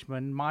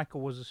freshman,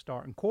 Michael was a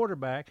starting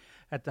quarterback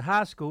at the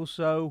high school,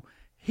 so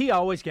he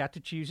always got to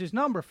choose his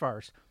number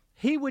first.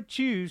 He would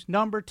choose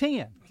number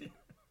 10.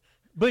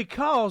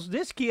 Because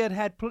this kid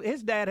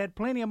his dad had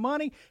plenty of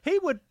money, he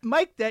would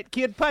make that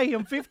kid pay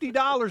him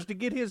 $50 to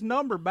get his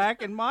number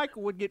back, and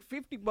Michael would get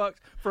 $50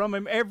 from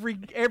him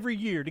every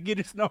year to get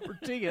his number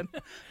 10.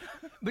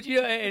 But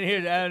and here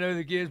I don't know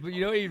the kids, but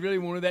he really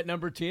wanted that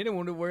number 10 and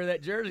wanted to wear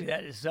that jersey.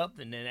 That is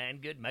something, and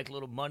good, make a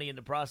little money in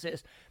the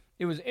process.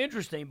 It was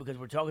interesting because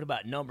we're talking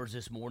about numbers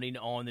this morning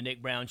on the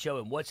Nick Brown Show,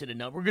 and what's in a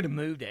number. We're going to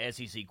move to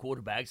SEC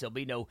quarterbacks. There'll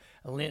be no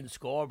Lyn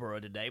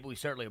Scarbrough today, but we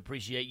certainly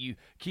appreciate you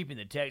keeping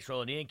the text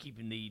rolling in,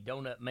 keeping the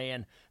Donut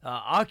Man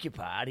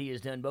occupied. He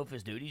has done both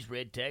his duties,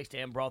 read text,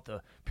 and brought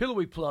the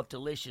Pillowy Pluff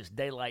Delicious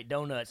Daylight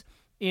Donuts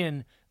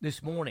in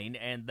this morning,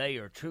 and they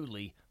are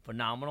truly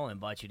phenomenal. I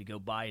invite you to go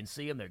by and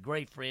see them. They're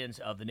great friends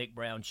of the Nick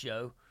Brown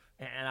Show,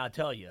 and I'll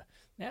tell you,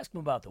 ask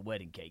them about the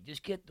wedding cake.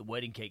 Just get the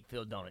wedding cake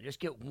filled donut. Just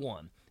get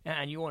one.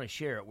 And you want to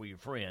share it with your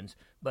friends,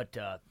 but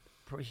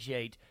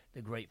appreciate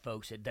the great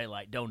folks at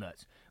Daylight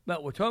Donuts.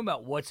 But we're talking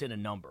about what's in a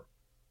number.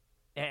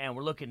 And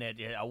we're looking at,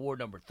 I wore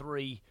number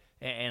 3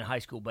 in high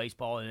school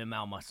baseball, and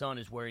now my son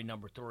is wearing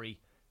number 3.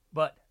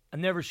 But I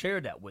never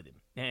shared that with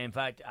him. And in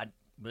fact, I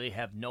really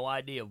have no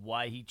idea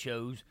why he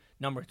chose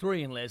number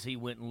 3 unless he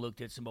went and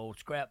looked at some old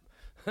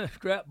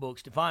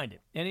scrapbooks to find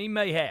it. And he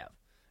may have.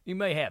 He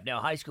may have.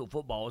 Now, high school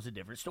football is a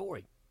different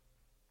story.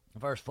 The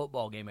first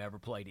football game I ever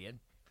played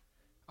in,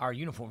 our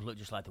uniforms looked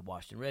just like the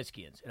Washington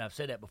Redskins. And I've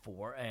said that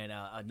before. And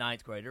a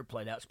 9th grader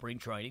played out spring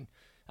training.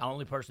 I'm the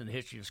only person in the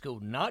history of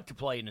school not to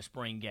play in a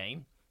spring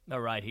game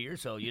right here.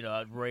 So,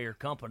 rare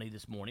company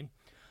this morning.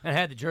 And I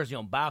had the jersey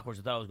on backwards.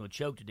 I thought I was going to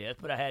choke to death.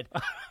 But I had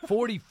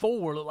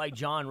 44 look like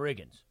John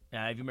Riggins.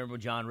 Now, if you remember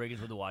John Riggins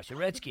with the Washington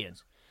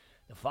Redskins.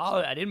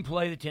 I didn't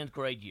play the 10th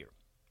grade year.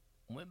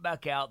 Went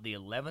back out the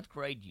 11th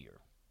grade year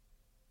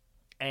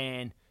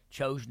and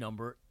chose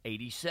number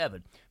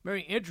 87.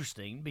 Very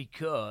interesting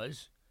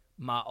because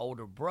my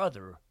older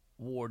brother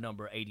wore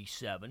number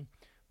 87,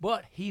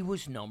 but he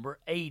was number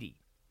 80.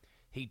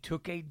 He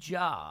took a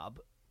job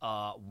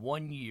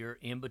 1 year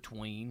in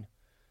between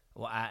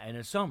in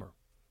the summer.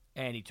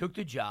 And he took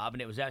the job,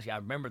 and it was actually, I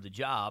remember the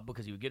job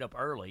because he would get up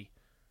early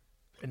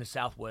in the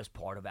southwest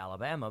part of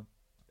Alabama.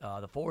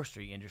 The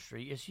forestry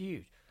industry is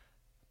huge.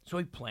 So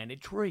he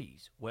planted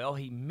trees. Well,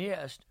 he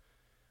missed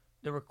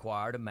the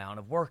required amount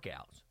of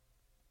workouts.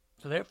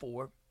 So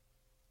therefore,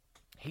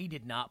 he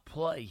did not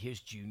play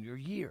his junior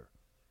year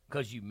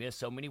because you miss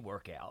so many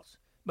workouts,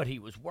 but he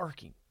was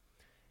working.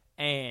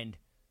 And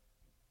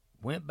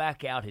went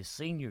back out his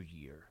senior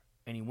year,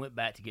 and he went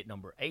back to get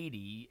number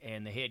 80,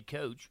 and the head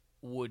coach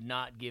would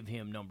not give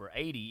him number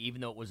 80,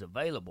 even though it was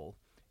available,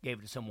 gave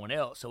it to someone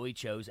else, so he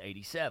chose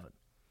 87.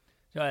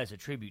 So as a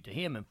tribute to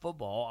him in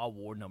football, I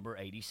wore number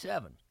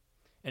 87.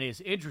 And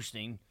it's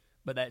interesting,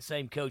 but that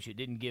same coach that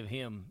didn't give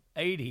him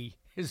 80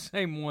 is the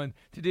same one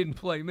that didn't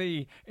play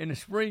me in the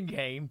spring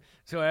game.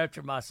 So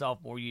after my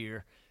sophomore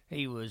year,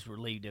 he was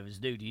relieved of his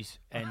duties,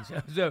 and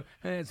so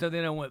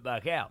then I went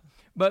back out.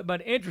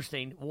 But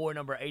interesting, wore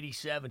number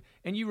 87,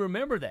 and you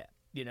remember that.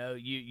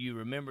 You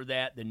remember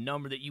that, the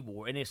number that you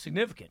wore, and it's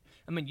significant.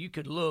 I mean, you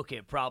could look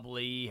at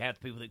probably half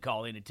the people that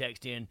call in and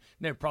text in,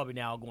 they're probably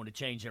now going to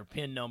change their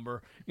PIN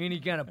number, any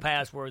kind of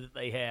password that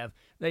they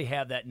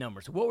have that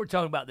number. So what we're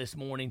talking about this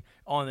morning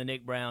on the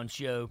Nick Brown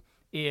Show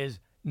is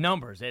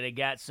numbers, and it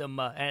got some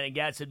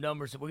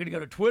numbers. So we're going to go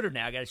to Twitter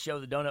now. I got to show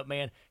the Donut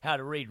Man how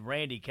to read.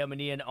 Randy coming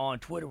in on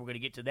Twitter. We're going to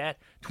get to that.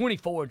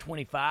 24 and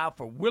 25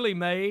 for Willie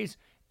Mays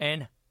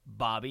and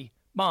Bobby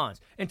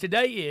Bonds. And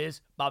today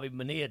is Bobby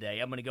Bonilla Day.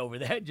 I'm going to go over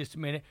that in just a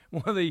minute.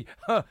 One of the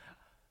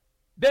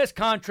best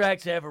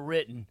contracts ever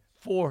written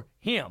for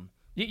him.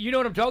 You know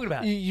what I'm talking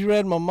about. You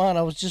read my mind.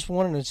 I was just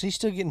wondering, is he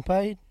still getting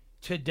paid?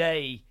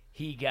 Today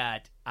he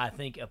got, I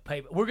think, a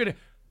pay. We're going to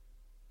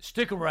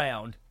stick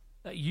around.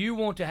 You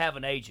want to have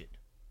an agent.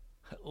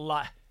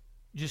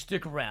 Just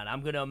stick around.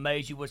 I'm going to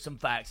amaze you with some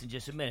facts in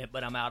just a minute,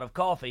 but I'm out of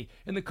coffee,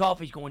 and the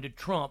coffee's going to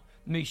trump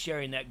me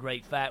sharing that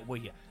great fact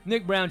with you.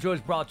 Nick Brown Show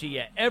is brought to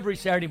you every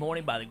Saturday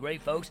morning by the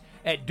great folks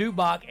at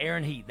Dubach Air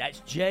and Heat.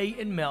 That's Jay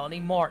and Melanie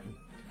Martin.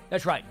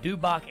 That's right,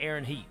 Dubach Air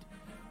and Heat.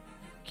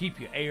 Keep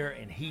your air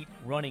and heat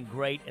running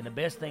great, and the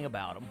best thing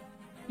about them,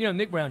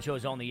 Nick Brown Show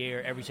is on the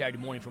air every Saturday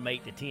morning from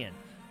 8 to 10.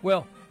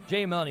 Well,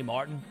 Jay and Melanie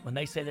Martin, when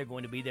they say they're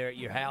going to be there at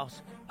your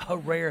house, a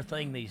rare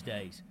thing these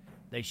days.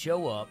 They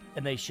show up,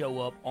 and they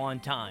show up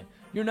on time.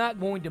 You're not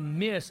going to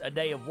miss a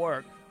day of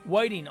work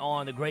waiting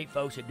on the great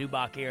folks at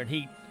Dubach Air and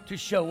Heat to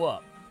show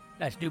up.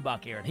 That's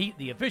Dubach Air and Heat,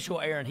 the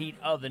official air and heat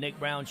of the Nick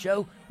Brown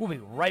Show. We'll be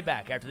right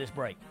back after this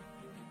break.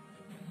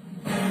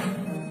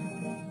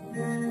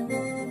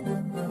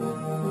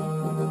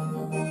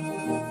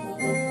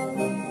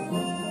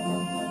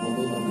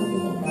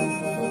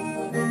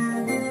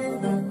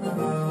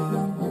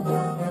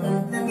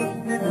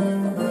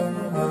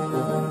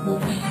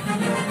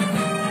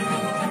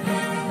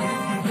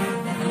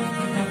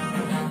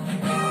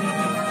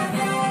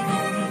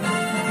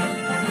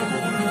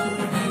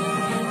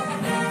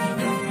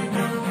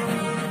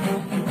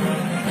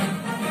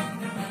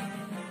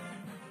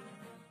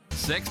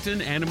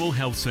 Sexton Animal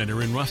Health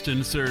Center in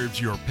Ruston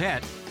serves your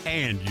pet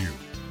and you,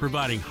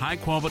 providing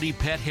high-quality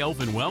pet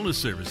health and wellness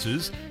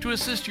services to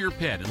assist your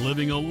pet in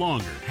living a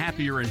longer,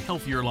 happier, and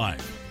healthier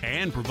life,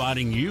 and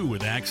providing you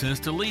with access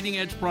to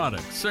leading-edge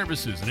products,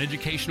 services, and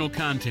educational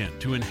content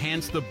to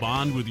enhance the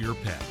bond with your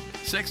pet.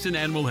 Sexton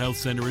Animal Health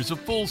Center is a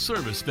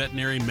full-service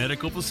veterinary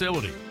medical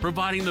facility,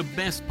 providing the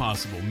best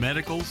possible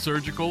medical,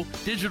 surgical,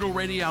 digital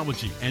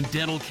radiology, and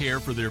dental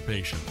care for their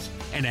patients.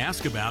 And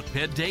ask about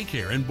pet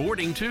daycare and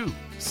boarding, too.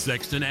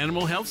 Sexton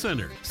Animal Health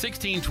Center,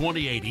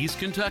 1628 East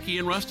Kentucky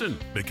in Ruston.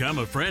 Become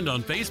a friend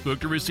on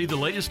Facebook to receive the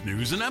latest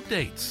news and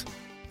updates.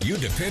 You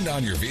depend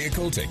on your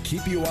vehicle to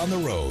keep you on the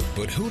road,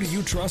 but who do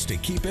you trust to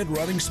keep it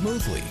running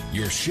smoothly?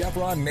 Your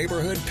Chevron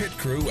neighborhood pit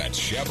crew at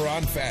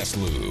Chevron Fast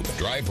Lube.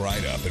 Drive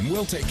right up and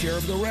we'll take care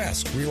of the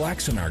rest.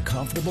 Relax in our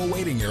comfortable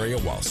waiting area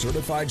while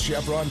certified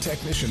Chevron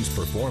technicians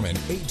perform an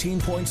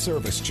 18-point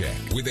service check.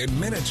 Within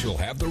minutes, you'll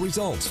have the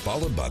results,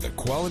 followed by the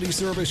quality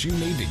service you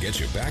need to get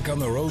you back on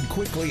the road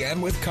quickly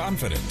and with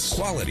confidence.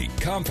 Quality,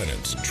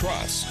 confidence,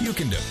 trust. You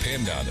can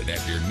depend on it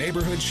at your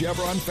neighborhood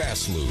Chevron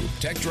Fast Lube.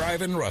 Tech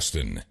Drive in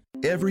Ruston.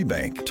 Every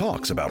bank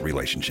talks about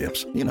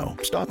relationships. You know,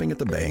 stopping at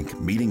the bank,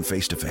 meeting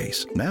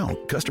face-to-face. Now,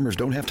 customers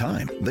don't have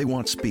time. They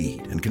want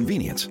speed and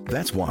convenience.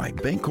 That's why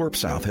Bancorp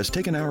South has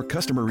taken our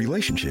customer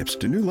relationships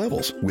to new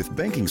levels with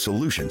banking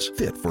solutions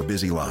fit for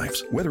busy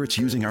lives. Whether it's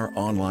using our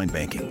online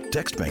banking,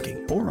 text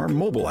banking, or our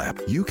mobile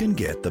app, you can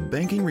get the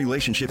banking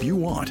relationship you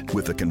want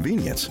with the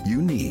convenience you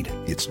need.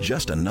 It's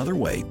just another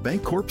way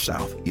Bancorp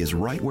South is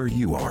right where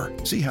you are.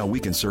 See how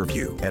we can serve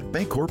you at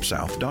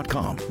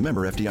bancorpsouth.com.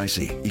 Member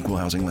FDIC, Equal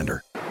Housing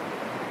Lender.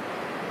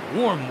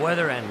 Warm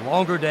weather and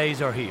longer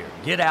days are here.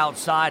 Get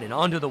outside and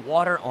under the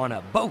water on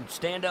a boat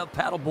stand-up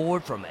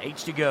paddleboard from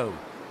H2Go.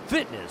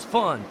 Fitness,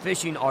 fun,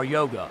 fishing, or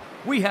yoga,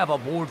 we have a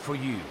board for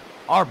you.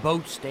 Our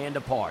boats stand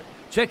apart.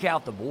 Check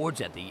out the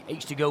boards at the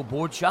H2Go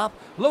Board Shop,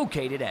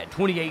 located at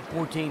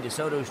 2814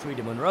 DeSoto Street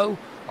in Monroe,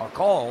 or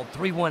call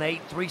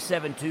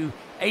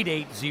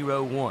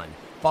 318-372-8801.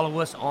 Follow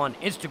us on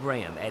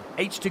Instagram at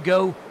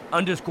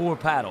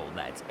H2Go_paddle.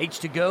 That's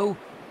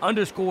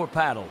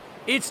H2Go_paddle.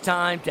 It's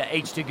time to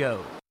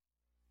H2Go.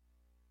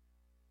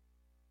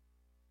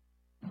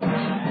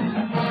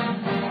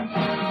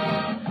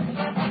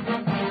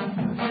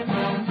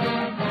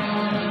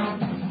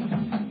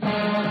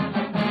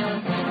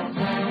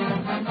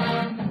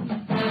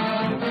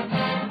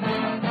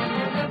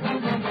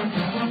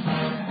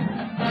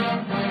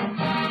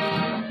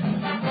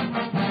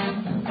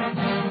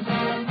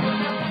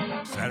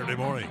 Saturday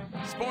morning,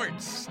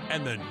 sports,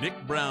 and the Nick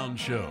Brown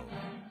Show.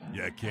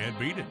 You can't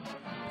beat it.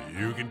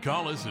 You can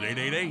call us at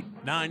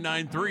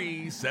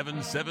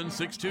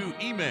 888-993-7762.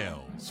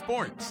 Email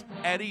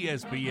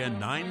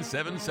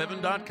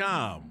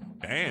sports@ESPN977.com.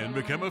 And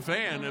become a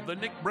fan of the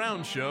Nick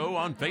Brown Show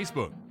on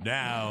Facebook.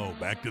 Now,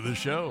 back to the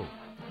show.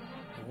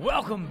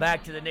 Welcome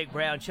back to the Nick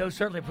Brown Show.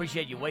 Certainly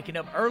appreciate you waking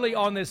up early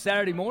on this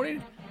Saturday morning.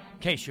 In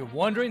case you're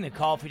wondering, the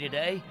coffee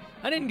today,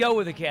 I didn't go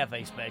with a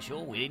cafe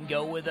special. We didn't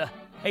go with a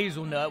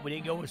hazelnut. We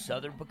didn't go with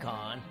Southern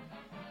Pecan. A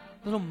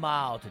little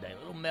mild today, a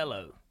little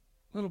mellow.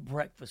 Little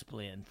breakfast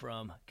blend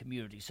from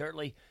Community.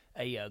 Certainly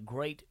a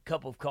great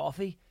cup of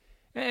coffee.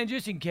 And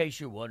just in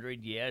case you're wondering,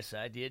 yes,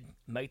 I did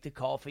make the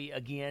coffee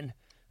again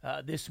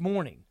this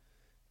morning.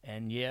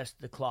 And yes,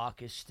 the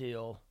clock is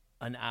still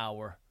an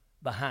hour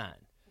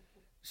behind.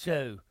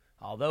 So,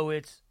 although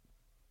it's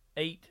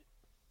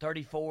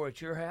 8:34 at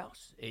your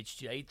house, it's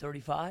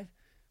 8:35.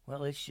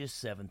 Well, it's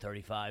just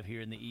 7:35 here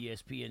in the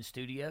ESPN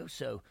studio.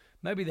 So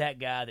maybe that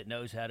guy that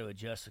knows how to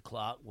adjust the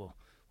clock will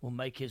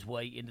make his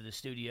way into the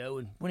studio,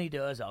 and when he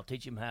does, I'll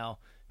teach him how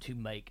to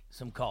make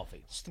some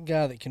coffee. It's the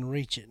guy that can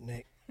reach it,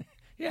 Nick.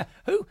 Yeah,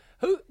 who?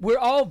 We're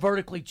all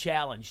vertically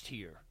challenged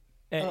here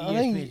at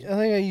ESPN. I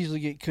think I usually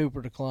get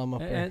Cooper to climb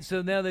up there. And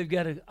so now they've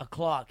got a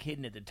clock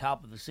hidden at the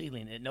top of the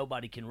ceiling that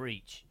nobody can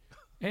reach.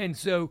 And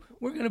so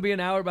we're going to be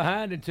an hour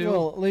behind until...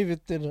 Well, leave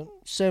it that a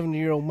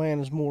 70-year-old man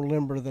is more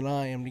limber than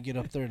I am to get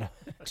up there to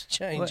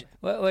change it.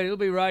 Well, it'll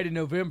be right in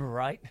November,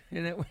 right?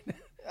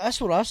 That's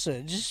what I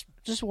said.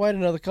 Just wait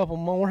another couple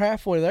more. We're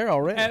halfway there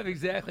already. That's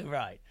exactly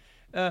right.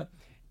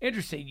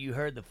 Interesting, you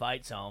heard the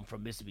fight song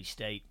from Mississippi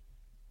State.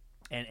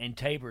 And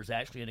Tabor's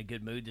actually in a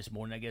good mood this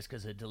morning, I guess,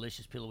 because of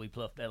delicious pillowy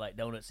pluff Fairlight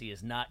donuts. He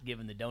has not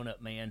given the donut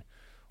man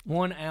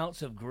 1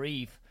 ounce of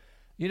grief.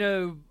 You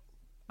know,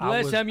 the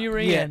last time you were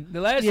in,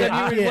 the last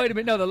time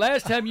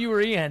you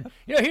were in,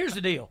 here's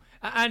the deal.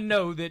 I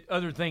know that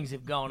other things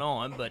have gone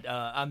on, but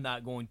I'm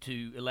not going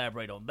to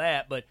elaborate on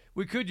that. But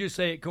we could just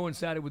say it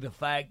coincided with the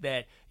fact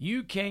that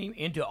you came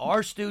into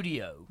our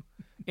studio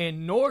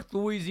in North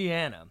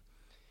Louisiana,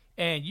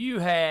 and you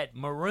had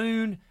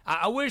maroon.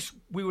 I wish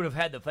we would have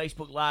had the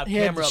Facebook Live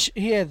camera.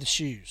 He had the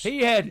shoes.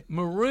 He had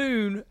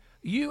maroon.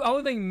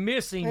 Only thing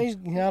missing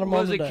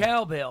was a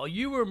cowbell.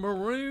 You were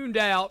marooned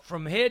out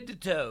from head to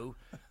toe.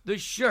 The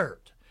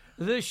shirt,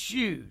 the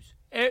shoes,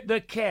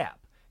 the cap,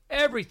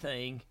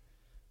 everything,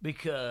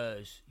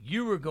 because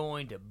you were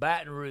going to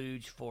Baton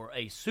Rouge for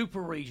a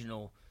super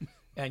regional,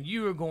 and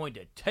you were going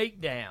to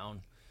take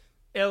down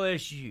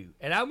LSU.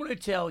 And I'm going to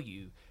tell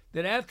you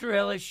that after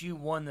LSU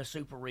won the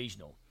Super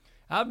Regional,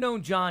 I've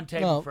known John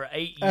Tabor for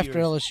 8 years. After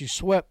LSU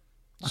swept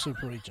the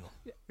Super Regional.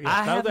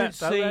 Throw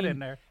that in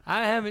there.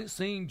 I haven't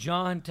seen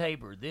John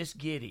Tabor this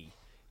giddy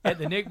at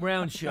the Nick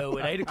Brown show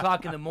at 8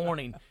 o'clock in the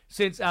morning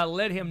since I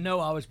let him know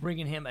I was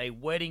bringing him a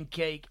wedding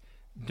cake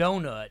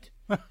donut.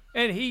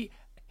 And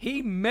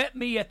he met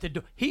me at the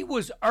door. He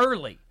was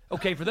early.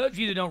 Okay, for those of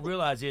you that don't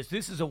realize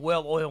this is a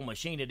well-oiled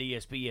machine at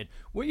ESPN.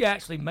 We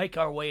actually make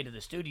our way into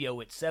the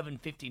studio at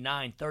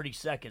 7:59, 30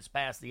 seconds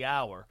past the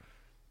hour,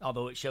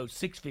 although it shows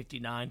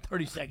 6:59,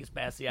 30 seconds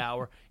past the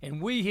hour,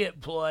 and we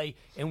hit play,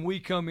 and we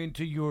come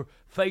into your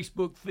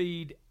Facebook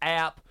feed,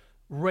 app,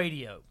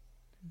 radio.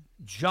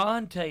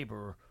 John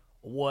Tabor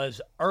was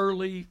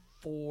early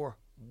for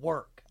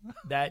work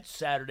that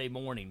Saturday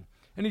morning,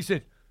 and he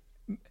said,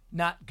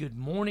 "Not good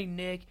morning,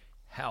 Nick.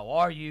 How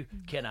are you?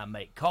 Can I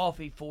make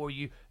coffee for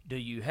you? Do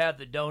you have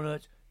the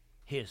donuts?"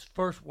 His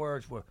first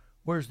words were,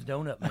 "Where's the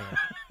donut man?"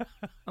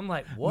 I'm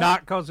like, "What?" Not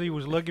because he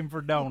was looking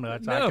for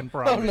donuts, I can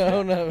promise.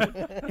 No.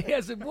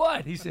 I said,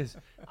 "What?" He says,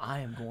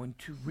 "I am going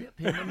to rip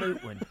him a new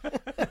one."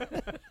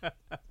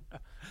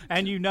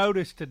 And you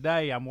notice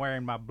today I'm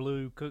wearing my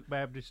blue Cook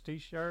Baptist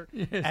T-shirt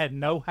and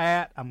no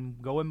hat. I'm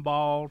going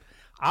bald.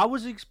 I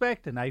was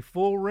expecting a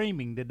full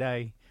reaming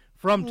today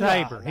from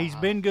Tabor. He's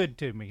been good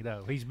to me,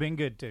 though. He's been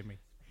good to me.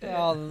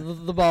 Oh,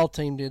 the ball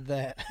team did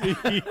that.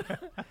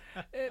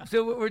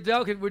 So we're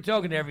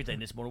talking everything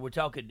this morning. We're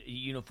talking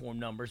uniform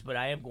numbers, but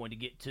I am going to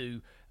get to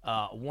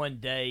one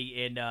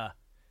day, and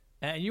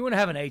you want to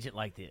have an agent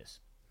like this.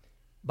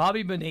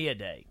 Bobby Bonilla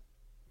Day.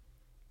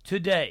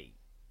 Today,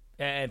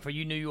 and for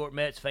you New York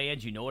Mets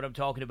fans, you know what I'm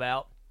talking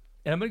about,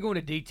 and I'm going to go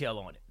into detail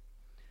on it.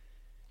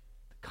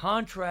 The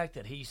contract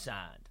that he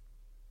signed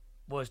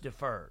was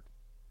deferred.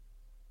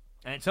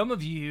 And some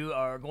of you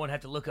are going to have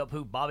to look up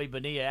who Bobby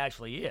Bonilla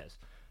actually is.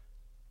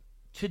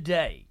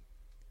 Today,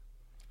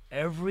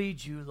 every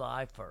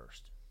July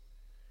 1st,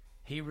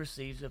 he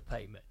receives a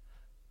payment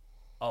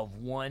of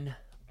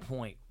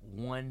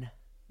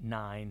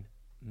 $1.19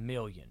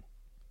 million.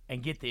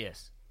 And get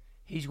this,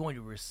 he's going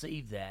to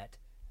receive that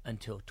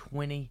until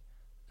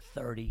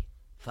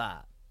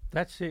 2035.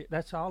 That's it.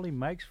 That's all he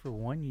makes for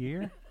 1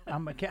 year?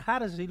 How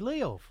does he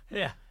live?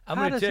 Yeah.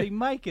 How does he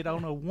make it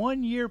on a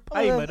 1 year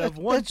payment of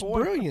 $1.19 million? That's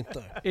brilliant,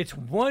 though. It's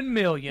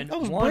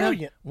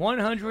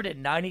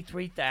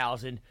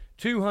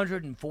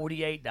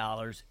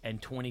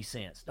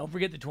 $1,193,248.20. Don't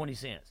forget the 20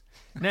 cents.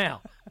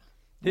 Now,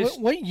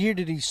 what year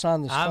did he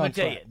sign this contract? I'm going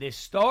to tell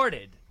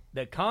you,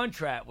 the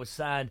contract was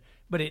signed,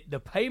 but the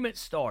payment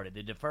started,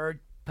 the deferred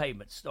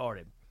payment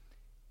started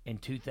in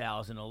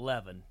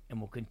 2011 and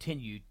will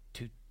continue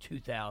to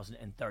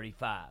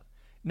 2035.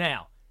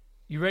 Now,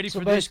 you ready for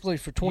this? So basically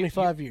for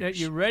 25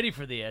 years. You ready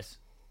for this?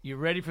 You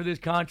ready for this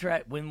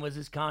contract? When was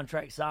this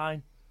contract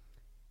signed?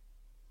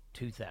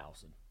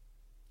 2000.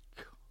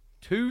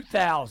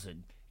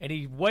 2000. And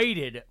he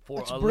waited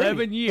for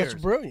 11 years.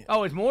 That's brilliant.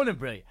 Oh, it's more than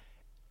brilliant.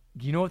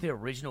 Do you know what the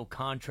original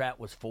contract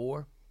was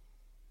for?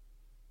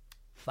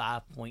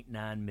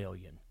 $5.9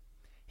 million.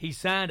 He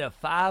signed a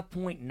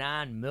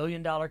 $5.9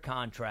 million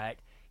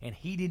contract, and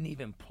he didn't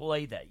even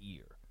play that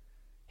year.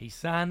 He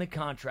signed the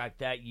contract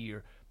that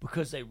year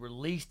because they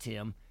released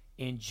him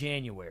in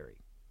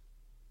January.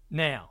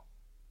 Now,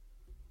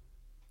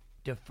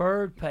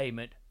 deferred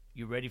payment,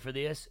 you ready for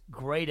this?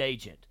 Great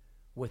agent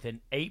with an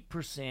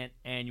 8%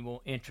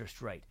 annual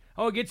interest rate.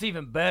 Oh, it gets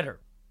even better.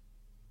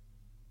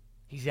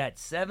 He's had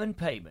 7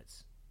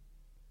 payments.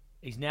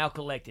 He's now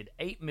collected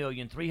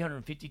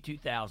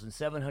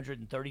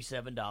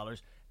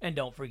 $8,352,737, and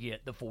don't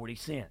forget the 40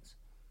 cents.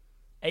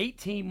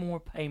 18 more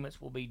payments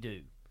will be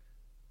due.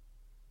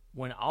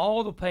 When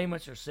all the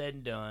payments are said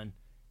and done,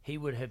 he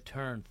would have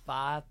turned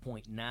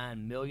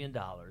 $5.9 million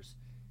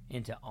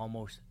into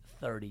almost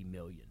 $30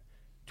 million.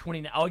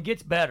 29. Oh, it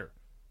gets better.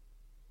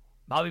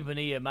 Bobby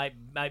Bonilla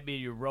might be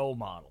your role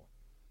model.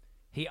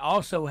 He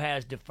also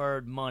has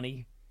deferred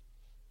money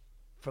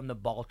from the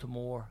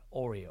Baltimore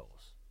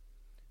Orioles.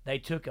 They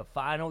took a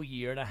final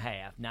year and a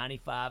half,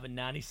 95 and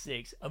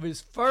 96, of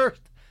his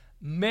first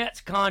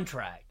Mets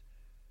contract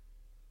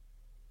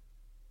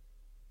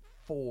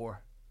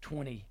for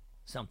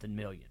 20-something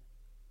million.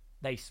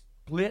 They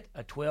split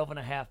a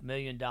 $12.5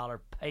 million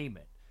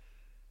payment.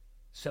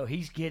 So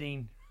he's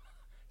getting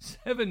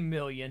 $7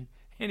 million,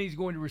 and he's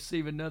going to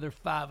receive another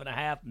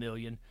 $5.5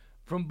 million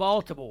from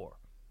Baltimore.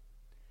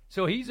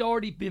 So he's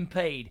already been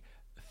paid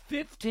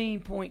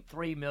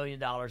 $15.3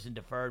 million in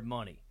deferred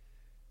money.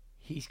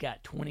 He's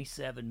got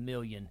 $27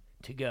 million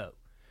to go.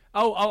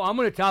 Oh, I'm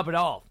going to top it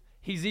off.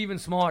 He's even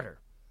smarter.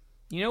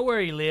 You know where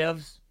he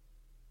lives?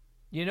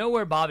 You know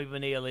where Bobby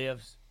Bonilla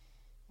lives?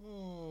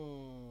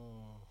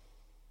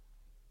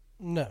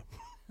 No.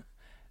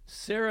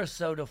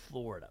 Sarasota,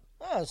 Florida.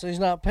 Oh, so he's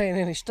not paying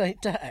any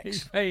state tax.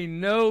 He's paying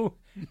no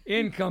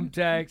income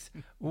tax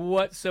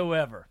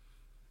whatsoever.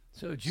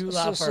 So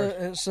July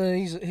 1st. So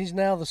he's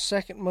now the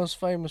second most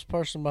famous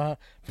person behind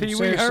Pee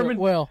Wee Herman?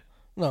 Well,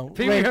 no,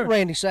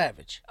 Randy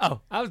Savage.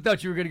 Oh, I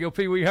thought you were going to go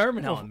Pee Wee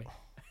Herman on me.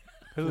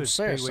 Who is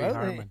Pee Wee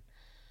Herman?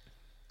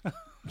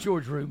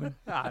 George Rubin.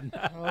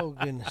 Oh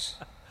goodness.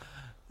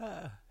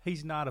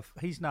 He's not a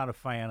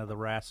fan of the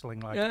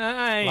wrestling like I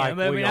am.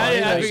 like we are.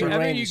 I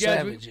mean, you guys.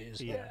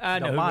 Savage Yeah. I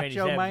know the who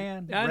Macho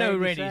Randy Man. I know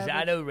Randy Randy. Savage.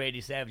 I know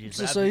Randy Savage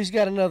is. So he's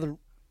got another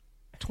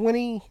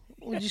 20.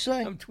 What'd you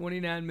say? I'm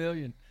 29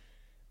 million.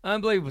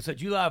 Unbelievable. So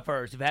July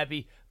 1st of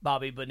Happy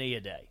Bobby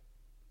Bonilla Day.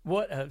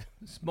 What a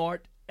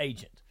smart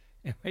agent.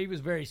 He was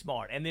very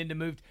smart. And then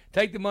to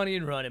take the money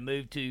and run and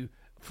move to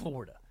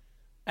Florida.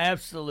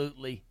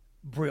 Absolutely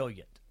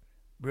brilliant.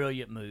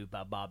 Brilliant move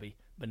by Bobby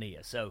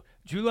Bonilla. So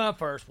July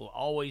 1st will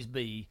always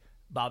be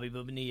Bobby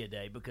Bonilla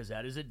Day because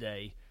that is a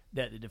day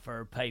that the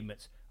deferred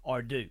payments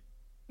are due.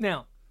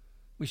 Now,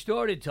 we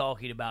started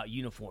talking about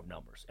uniform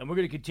numbers, and we're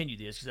going to continue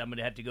this because I'm going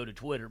to have to go to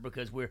Twitter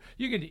because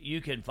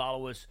you can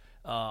follow us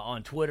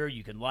on Twitter.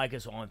 You can like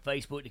us on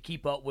Facebook to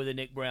keep up with the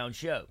Nick Brown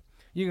Show.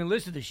 You can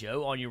listen to the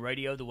show on your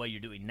radio the way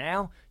you're doing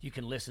now. You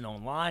can listen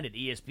online at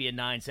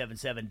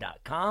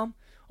ESPN977.com,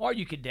 or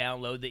you can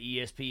download the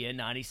ESPN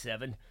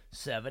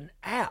 97.7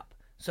 app.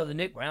 So the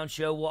Nick Brown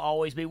Show will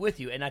always be with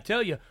you. And I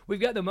tell you, we've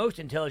got the most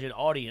intelligent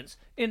audience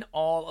in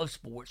all of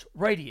sports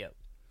radio.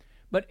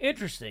 But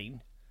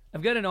interesting,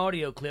 I've got an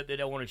audio clip that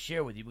I want to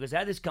share with you because I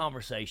had this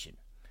conversation.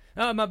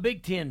 My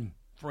Big Ten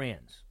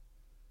friends,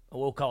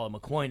 we'll call them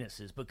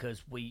acquaintances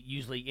because we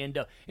usually end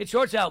up, it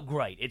starts out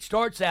great. It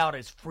starts out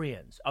as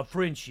friends, a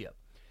friendship.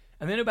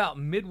 And then about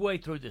midway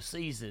through the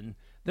season,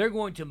 they're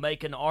going to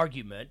make an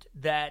argument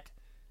that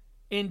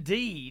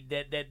indeed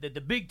that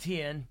the Big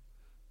Ten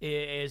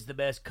is the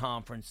best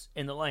conference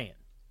in the land.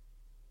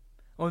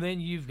 Well, then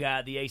you've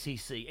got the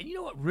ACC. And you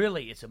know what?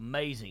 Really, it's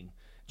amazing.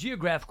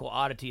 Geographical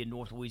oddity in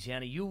North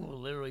Louisiana, you will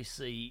literally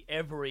see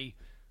every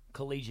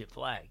collegiate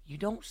flag. You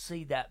don't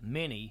see that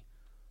many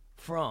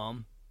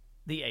from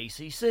the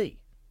ACC.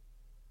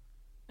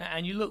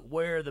 And you look,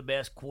 where are the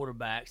best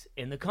quarterbacks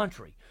in the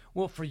country?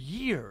 Well, for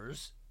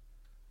years,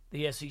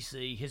 the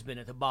SEC has been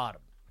at the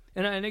bottom.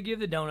 And I give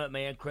the Donut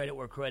Man credit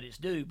where credit's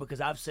due because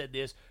I've said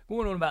this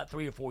going on about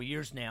 3 or 4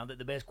 years now that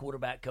the best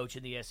quarterback coach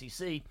in the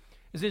SEC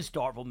is in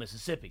Starkville,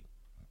 Mississippi.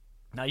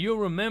 Now, you'll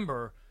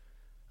remember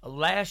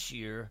last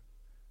year,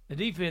 the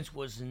defense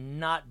was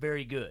not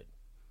very good.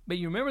 But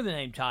you remember the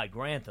name Ty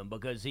Grantham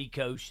because he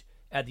coached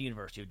at the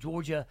University of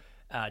Georgia,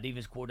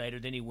 defense coordinator.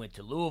 Then he went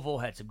to Louisville,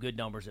 had some good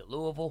numbers at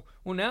Louisville.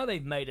 Well, now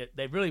they've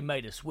really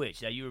made a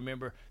switch. Now, you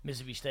remember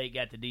Mississippi State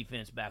got the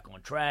defense back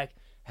on track,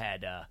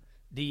 had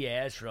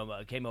Diaz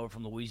came over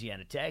from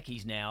Louisiana Tech.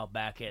 He's now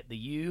back at the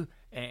U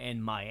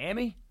and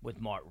Miami with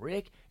Mark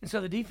Richt. And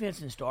so the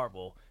defense in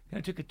Starkville kind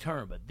of took a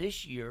turn. But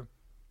this year,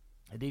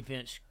 the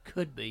defense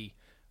could be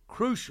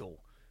crucial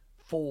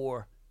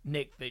for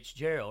Nick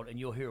Fitzgerald, and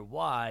you'll hear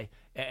why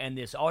and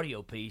this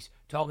audio piece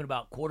talking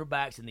about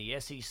quarterbacks in the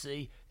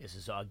SEC. This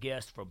is a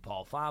guest from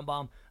Paul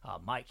Feinbaum,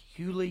 Mike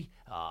Hewley,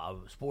 a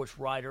sports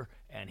writer,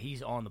 and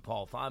he's on the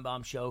Paul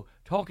Feinbaum Show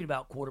talking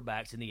about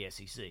quarterbacks in the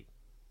SEC.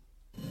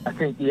 I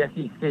think the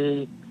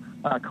SEC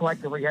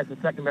collectively has the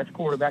second best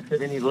quarterbacks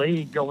of any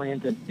league going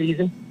into the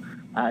season.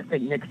 I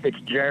think Nick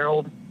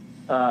Fitzgerald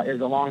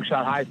is a long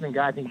shot Heisman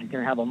guy. I think he's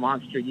going to have a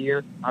monster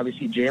year.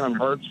 Obviously, Jalen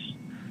Hurts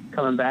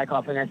coming back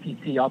off an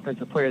SEC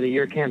Offensive Player of the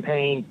Year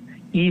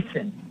campaign.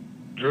 Eason,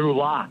 Drew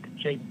Lock,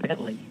 Jake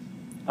Bentley,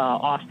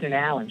 Austin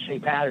Allen, Shea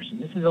Patterson.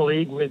 This is a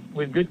league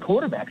with good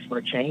quarterbacks for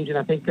a change, and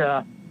I think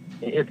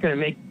it's going to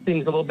make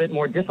things a little bit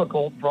more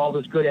difficult for all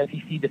those good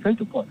SEC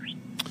defensive players.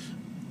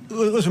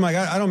 Listen, Mike,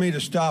 I don't mean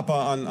to stop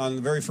on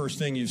the very first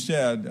thing you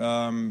said,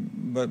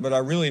 but I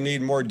really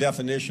need more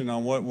definition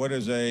on what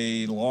is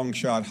a long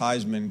shot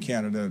Heisman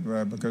candidate,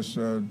 because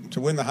to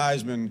win the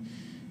Heisman,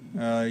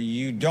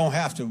 you don't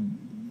have to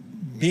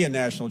be a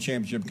national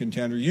championship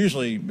contender.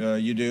 Usually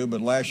you do,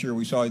 but last year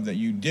we saw that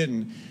you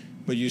didn't.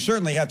 But you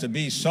certainly have to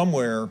be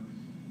somewhere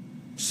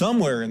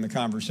in the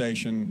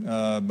conversation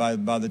by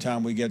the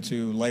time we get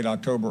to late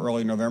October,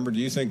 early November. Do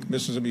you think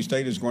Mississippi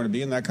State is going to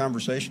be in that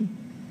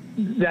conversation?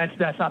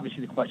 That's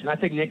obviously the question. I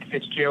think Nick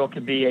Fitzgerald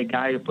could be a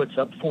guy who puts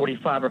up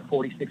 4,500 or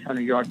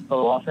 4,600 yards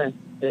total offense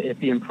if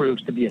he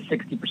improves to be a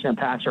 60%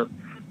 passer.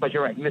 But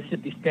you're right,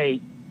 Mississippi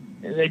State,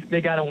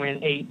 they got to win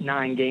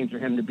 8-9 games for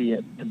him to be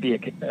a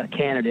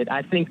candidate.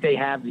 I think they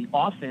have the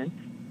offense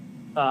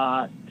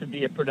to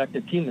be a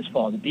productive team this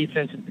fall. The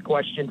defense is the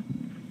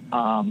question.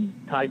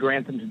 Ty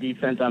Grantham's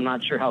defense, I'm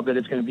not sure how good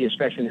it's going to be,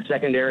 especially in the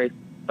secondary.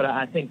 But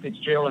I think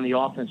Fitzgerald and the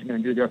offense are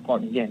going to do their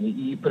part. And again,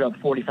 you put up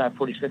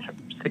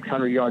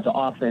 4,600 yards of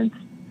offense,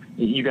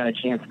 you got a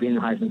chance to be in the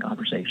Heisman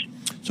conversation.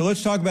 So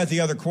let's talk about the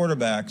other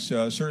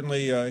quarterbacks.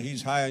 Certainly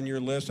he's high on your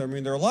list. I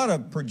mean, there are a lot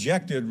of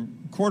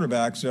projected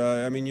quarterbacks.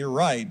 I mean, you're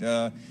right.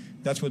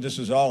 That's what this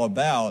is all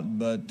about.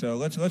 But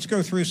let's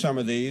go through some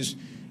of these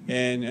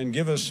and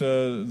give us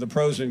the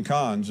pros and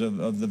cons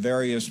of the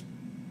various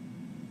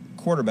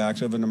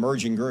quarterbacks of an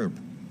emerging group.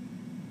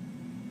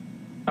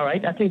 All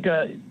right. I think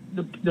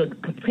the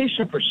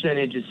completion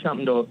percentage is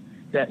something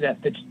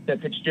that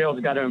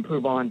Fitzgerald's got to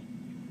improve on.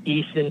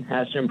 Eason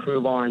has to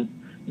improve on.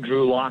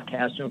 Drew Lock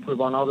has to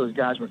improve on. All those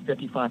guys were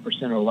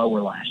 55% or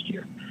lower last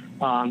year.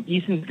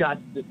 Easton's got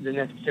the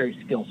necessary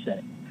skill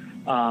set.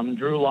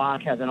 Drew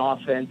Lock has an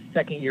offense,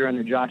 second year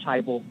under Josh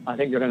Heupel. I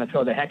think they're going to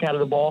throw the heck out of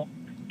the ball.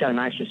 Got a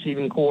nice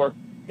receiving core.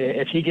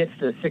 If he gets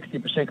to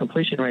 60%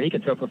 completion rate, he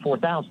could throw for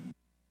 4,000.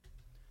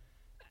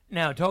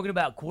 Now, talking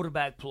about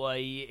quarterback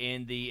play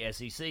in the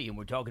SEC, and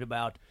we're talking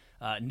about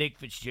Nick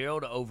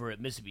Fitzgerald over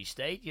at Mississippi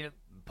State,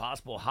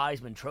 possible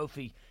Heisman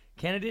Trophy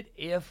candidate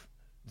if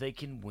they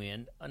can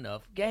win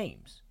enough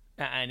games.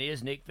 And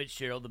is Nick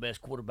Fitzgerald the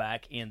best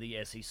quarterback in the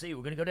SEC? We're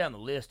going to go down the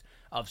list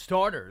of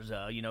starters.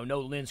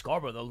 No Lyn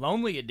Scarbrough, the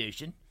lonely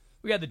edition.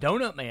 We got the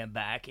Donut Man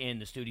back in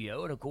the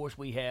studio. And, of course,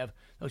 we have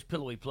those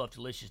pillowy, pluff,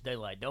 delicious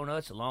Daylight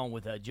Donuts along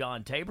with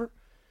John Tabor.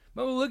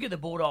 But we'll look at the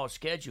Bulldogs'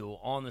 schedule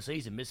on the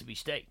season, Mississippi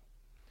State.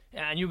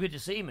 And you'll get to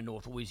see him in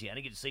North Louisiana.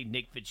 You get to see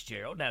Nick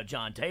Fitzgerald. Now,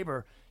 John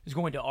Tabor is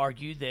going to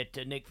argue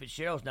that Nick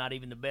Fitzgerald's not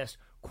even the best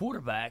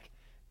quarterback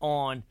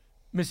on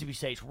Mississippi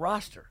State's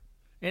roster.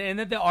 And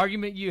that the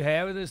argument you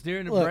have with us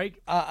during the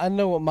break? I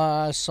know what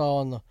my eyes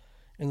saw in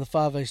the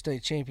 5A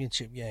state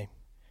championship game.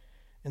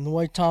 And the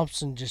way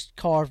Thompson just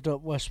carved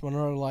up West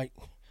Monroe like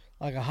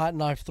a hot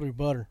knife through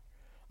butter.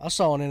 I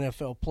saw an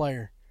NFL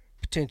player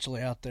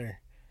potentially out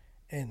there.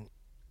 And,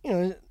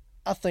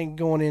 I think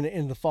going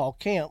in the fall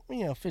camp,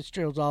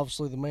 Fitzgerald's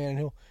obviously the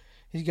man.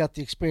 He's got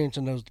the experience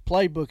and knows the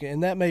playbook.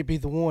 And that may be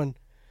the one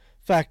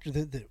factor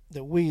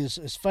that we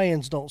as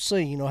fans don't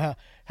see,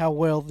 how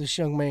well this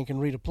young man can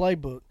read a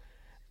playbook.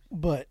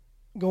 But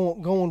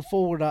going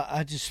forward,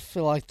 I just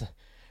feel like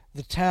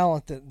the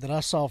talent that I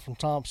saw from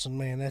Thompson,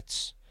 man,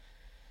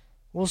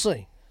 we'll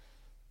see.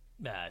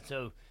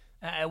 So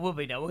it will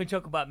be. Now, we're going to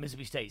talk about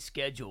Mississippi State's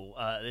schedule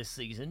this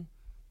season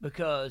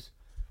because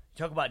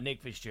talk about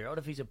Nick Fitzgerald,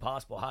 if he's a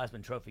possible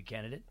Heisman Trophy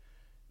candidate.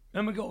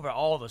 I'm going to go over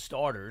all the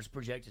starters,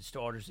 projected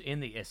starters in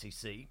the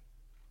SEC.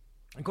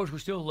 Of course, we're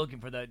still looking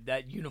for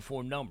that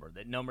uniform number,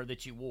 that number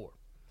that you wore.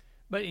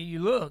 But you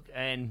look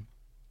and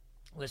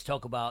let's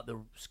talk about the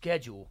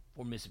schedule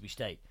for Mississippi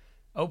State.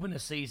 Open the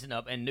season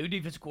up, and new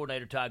defensive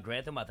coordinator Todd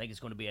Grantham, I think, is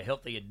going to be a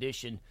healthy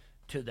addition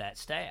to that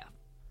staff.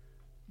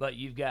 But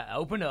you've got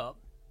open up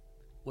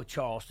with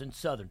Charleston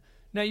Southern.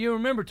 Now, you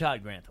remember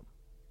Todd Grantham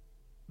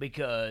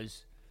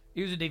because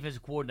he was a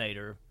defensive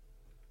coordinator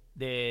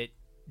that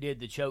did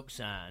the choke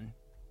sign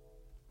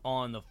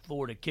on the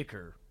Florida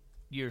kicker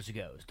years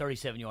ago. It's a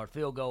 37-yard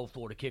field goal.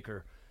 Florida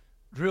kicker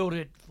drilled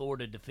it.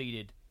 Florida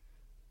defeated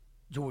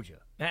Georgia.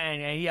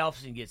 And he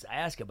often gets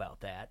asked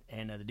about that,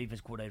 and the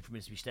defense coordinator for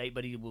Mississippi State,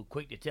 but he will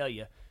quick to tell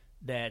you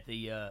that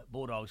the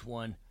Bulldogs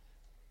won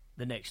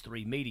the next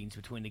 3 meetings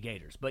between the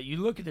Gators. But you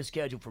look at the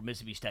schedule for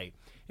Mississippi State.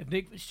 If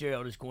Nick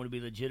Fitzgerald is going to be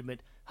a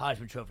legitimate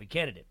Heisman Trophy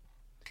candidate,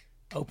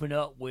 open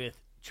up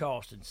with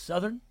Charleston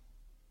Southern,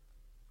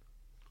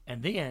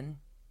 and then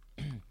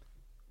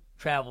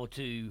travel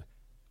to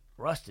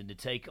Ruston to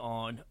take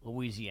on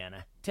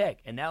Louisiana Tech.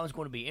 And that was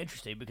going to be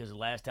interesting because the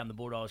last time the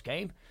Bulldogs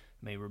came,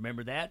 you may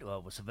remember that,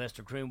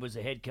 Sylvester Croom was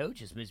the head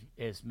coach as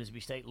Mississippi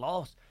State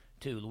lost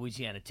to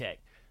Louisiana Tech.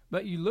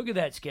 But you look at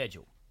that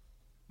schedule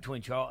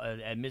between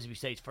Mississippi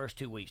State's first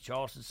 2 weeks,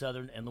 Charleston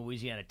Southern and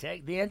Louisiana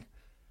Tech, then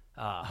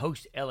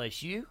host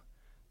LSU,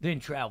 then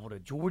travel to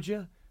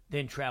Georgia,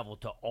 then travel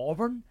to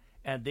Auburn,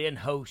 and then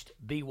host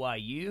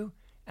BYU,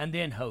 and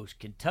then host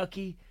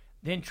Kentucky,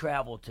 then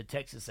travel to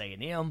Texas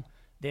A&M,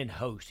 then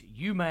host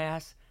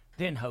UMass,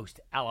 then host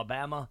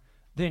Alabama,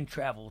 then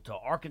travel to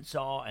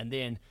Arkansas, and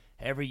then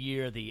every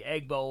year the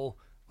Egg Bowl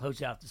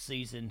closes out the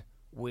season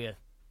with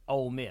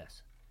Ole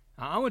Miss.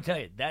 Now, I'm going to tell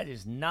you, that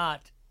is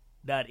not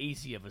that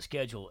easy of a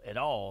schedule at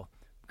all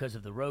because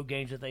of the road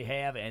games that they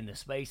have and the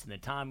space and the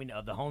timing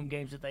of the home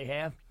games that they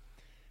have.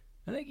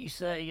 I think you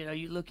say,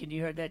 you look and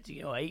you heard that,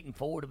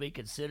 8-4 to be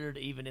considered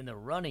even in the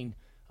running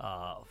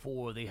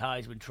for the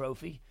Heisman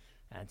Trophy.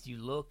 And you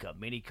look,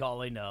 many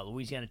calling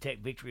Louisiana Tech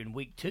victory in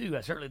week 2.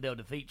 Certainly they'll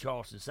defeat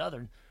Charleston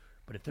Southern.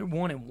 But if they're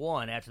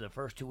 1-1 after the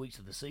first 2 weeks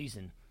of the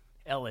season,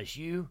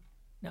 LSU,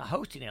 now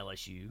hosting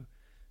LSU,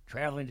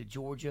 traveling to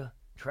Georgia,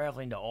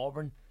 traveling to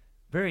Auburn,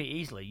 very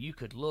easily you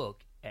could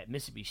look at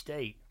Mississippi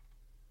State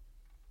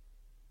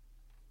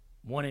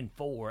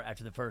 1-4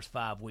 after the first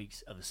 5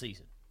 weeks of the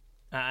season.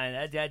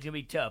 And that's going to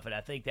be tough, and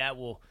I think that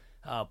will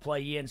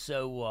play in.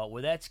 So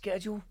with that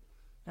schedule,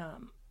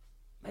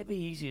 maybe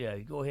easy to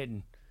go ahead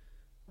and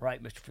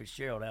write Mr.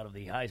 Fitzgerald out of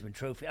the Heisman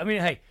Trophy. I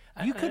mean, hey,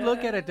 you could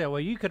look at it that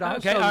way. You could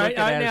also look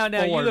at it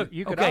as 4.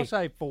 You could also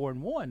say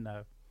 4-1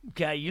 though.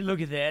 Okay, you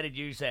look at that and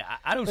you say,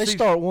 I don't. They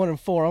start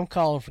 1-4. I'm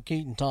calling for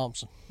Keaton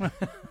Thompson.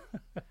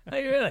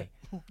 Hey, really?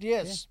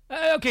 Yes.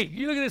 Yeah. Okay,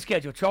 you look at the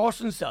schedule.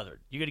 Charleston Southern,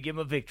 you're going to give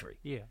them a victory.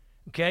 Yeah.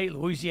 Okay,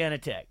 Louisiana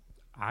Tech.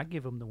 I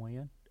give them the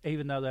win,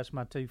 even though that's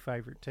my 2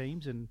 favorite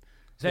teams. And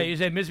so you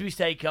say Mississippi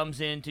State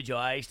comes into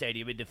Joy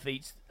Stadium and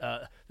defeats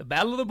the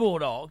Battle of the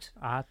Bulldogs.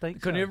 I think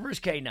the Carnivorous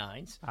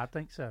Canines. I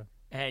think so.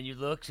 And you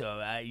look,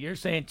 so you're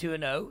saying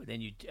 2-0. Then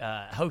you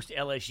host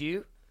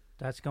LSU.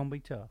 That's going to be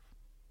tough.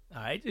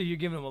 All right, so you're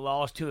giving them a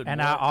loss 2-1.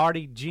 And I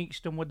already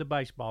jinxed them with the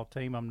baseball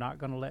team. I'm not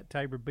going to let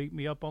Tabor beat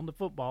me up on the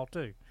football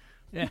too.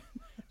 Yeah.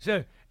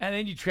 So and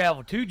then you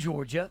travel to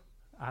Georgia.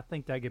 I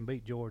think they can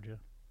beat Georgia.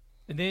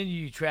 And then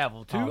you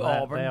travel to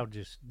Auburn. They'll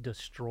just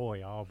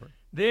destroy Auburn.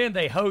 Then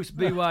they host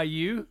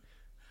BYU.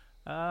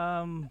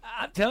 I'm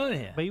telling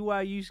you.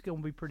 BYU's going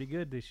to be pretty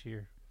good this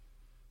year.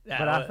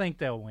 But I think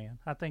they'll win.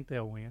 Host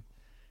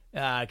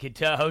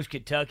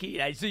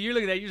Kentucky. So you're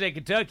looking at, you say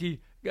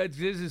Kentucky, this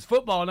is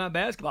football, not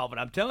basketball. But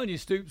I'm telling you,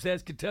 Stoops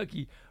has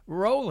Kentucky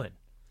rolling.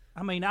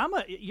 I mean,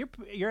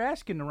 you're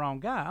asking the wrong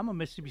guy. I'm a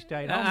Mississippi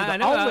State.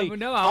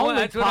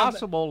 Only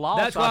possible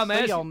loss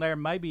I see on there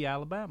maybe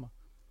Alabama.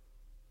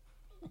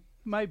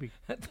 Maybe.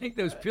 I think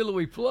those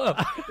pillowy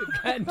plugs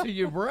have gotten to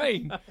your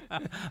brain.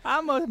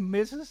 I'm a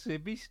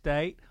Mississippi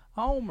State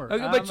homer.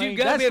 Okay, but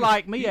that's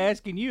like me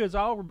asking you, is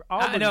Auburn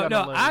going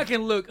to lose? I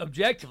can look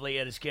objectively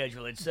at a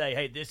schedule and say,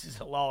 hey, this is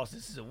a loss,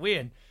 this is a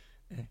win.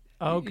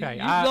 Okay.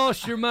 You've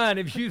lost your mind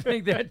if you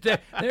think that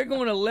they're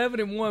going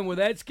 11-1 with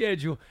that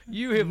schedule.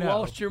 You have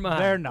lost your mind.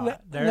 They're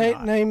not. They're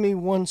not. Name me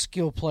one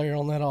skill player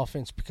on that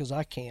offense, because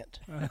I can't.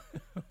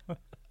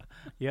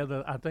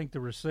 I think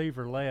the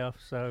receiver left,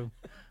 so...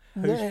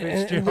 Who's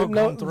Fitzgerald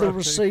going to throw the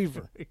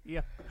receiver.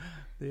 Yeah,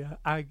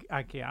 I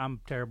can't. I'm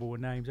terrible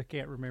with names. I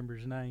can't remember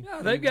his name.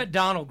 No, they've got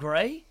Donald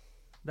Gray.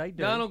 They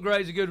do. Donald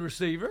Gray's a good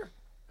receiver.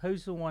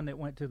 Who's the one that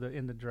went to the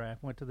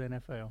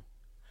NFL?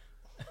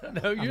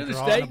 No, you're the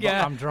state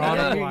guy. I'm drawing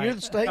a blank. You're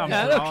the state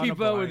guy. I don't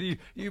keep up with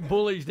you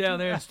bullies down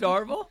there in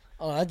Starkville.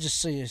 I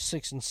just see a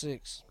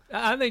 6-6.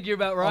 I think you're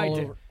about right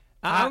there.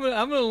 I'm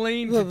going to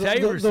lean to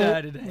Tabor's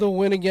side today. They'll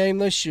win a game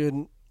they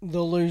shouldn't.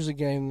 They'll lose a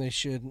game they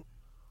shouldn't.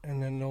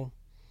 And then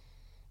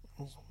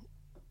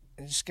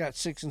it just got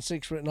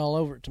 6-6 written all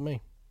over it to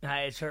me.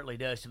 It certainly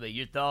does to me.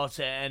 Your thoughts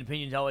and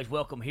opinions always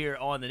welcome here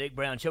on the Nick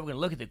Brown Show. We're going to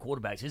look at the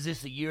quarterbacks. Is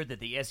this the year that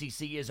the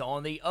SEC is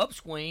on the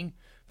upswing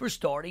for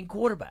starting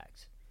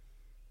quarterbacks?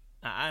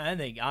 I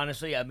think,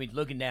 honestly,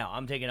 looking now,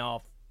 I'm taking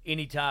off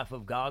any type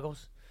of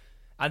goggles.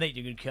 I think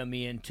they're going to come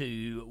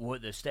into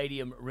what the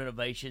stadium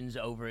renovations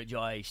over at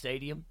Joy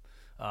Stadium,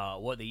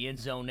 what the end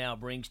zone now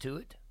brings to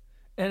it.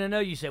 And I know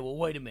you say, well,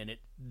 wait a minute.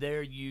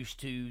 They're used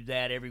to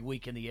that every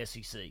week in the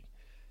SEC.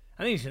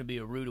 I think it's going to be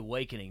a rude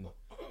awakening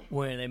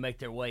when they make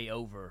their way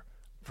over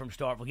from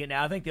Starkville.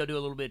 Now, I think they'll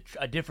do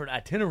a different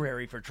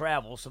itinerary for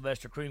travel.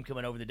 Sylvester Cream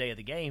coming over the day of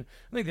the game.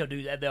 I think they'll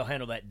do that. They'll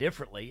handle that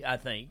differently, I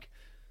think.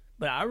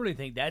 But I really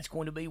think that's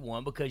going to be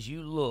one, because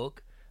you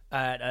look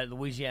at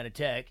Louisiana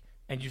Tech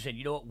and you're saying,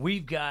 you know what,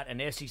 we've got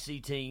an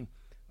SEC team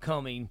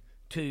coming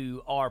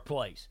to our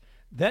place.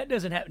 That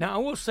doesn't happen. Now, I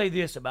will say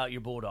this about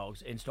your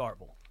Bulldogs in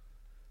Starkville.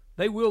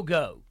 They will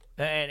go.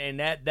 And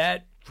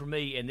that for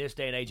me, in this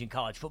day and age in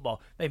college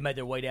football, they've made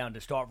their way down to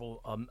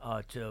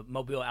Starkville, to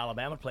Mobile,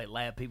 Alabama, to play at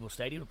Lab Peoples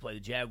Stadium, to play the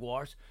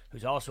Jaguars,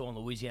 who's also on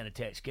Louisiana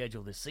Tech's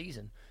schedule this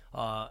season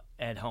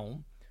at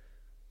home.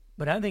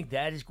 But I think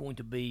that is going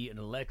to be an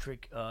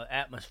electric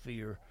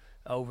atmosphere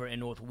over in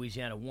North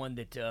Louisiana, one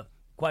that,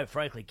 quite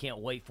frankly, can't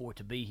wait for it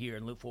to be here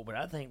and look forward.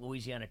 But I think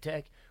Louisiana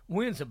Tech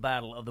wins the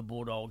battle of the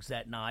Bulldogs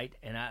that night,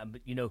 and I'm,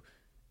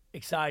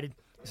 excited.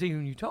 See,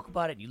 when you talk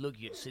about it, you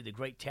see the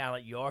great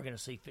talent. You are going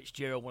to see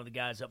Fitzgerald, one of the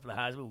guys up for the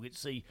Heisman. We'll get to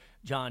see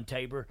John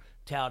Tabor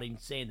touting,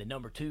 saying the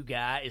number 2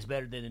 guy is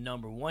better than the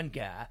number 1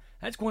 guy.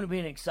 That's going to be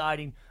an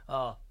exciting,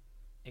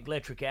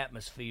 electric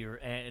atmosphere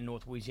in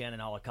North Louisiana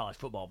and all of college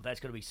football. But that's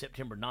going to be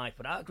September 9th.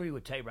 But I agree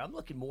with Tabor. I'm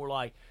looking more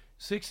like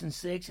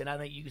 6-6, and I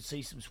think you could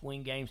see some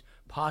swing games,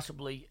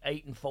 possibly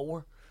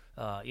 8-4.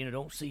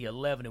 Don't see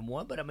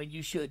 11-1, but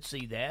you should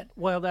see that.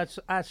 Well,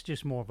 that's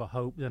just more of a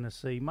hope than a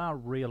see. My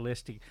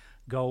realistic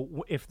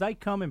goal, if they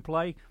come and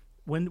play,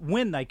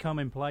 when they come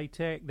and play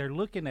Tech, they're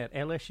looking at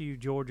LSU,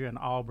 Georgia, and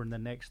Auburn the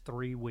next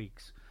 3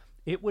 weeks.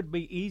 It would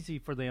be easy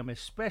for them,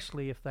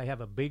 especially if they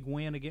have a big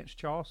win against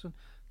Charleston,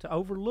 to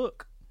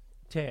overlook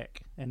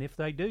Tech, and if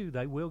they do,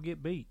 they will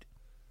get beat.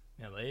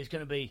 It's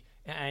going to be,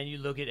 and you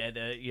look at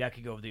I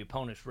could go over the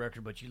opponent's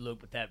record, but you look,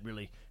 but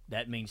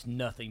that means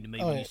nothing to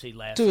me when you see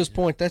last. To his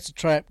point, that's a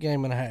trap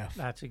game and a half.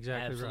 That's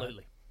exactly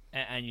absolutely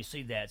right. And you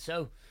see that.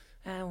 So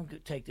I'm going to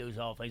take those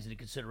all things into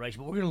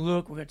consideration. But we're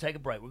going to take a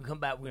break. We're going to come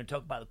back. We're going to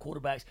talk about the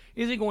quarterbacks.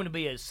 Is it going to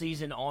be a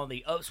season on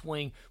the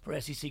upswing for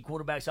SEC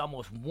quarterbacks?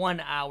 Almost 1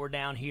 hour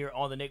down here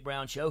on the Nick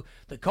Brown Show.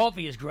 The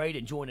coffee is great.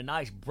 Enjoying a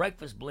nice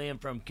breakfast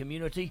blend from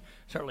Community.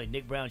 Certainly,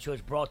 Nick Brown Show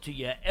is brought to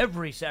you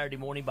every Saturday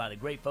morning by the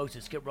great folks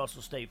at Skip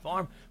Russell State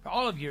Farm for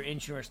all of your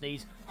insurance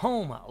needs.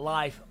 Home,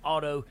 life,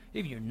 auto,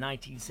 even your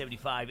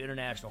 1975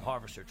 International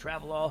Harvester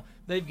Travel Law.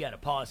 They've got a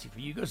policy for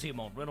you. Go see them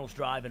on Reynolds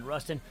Drive in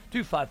Ruston,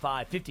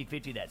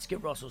 255-5050. That's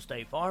Skip Russell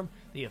State Farm,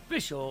 the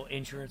official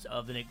insurance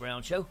of the Nick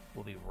Brown Show.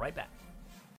 We'll be right back.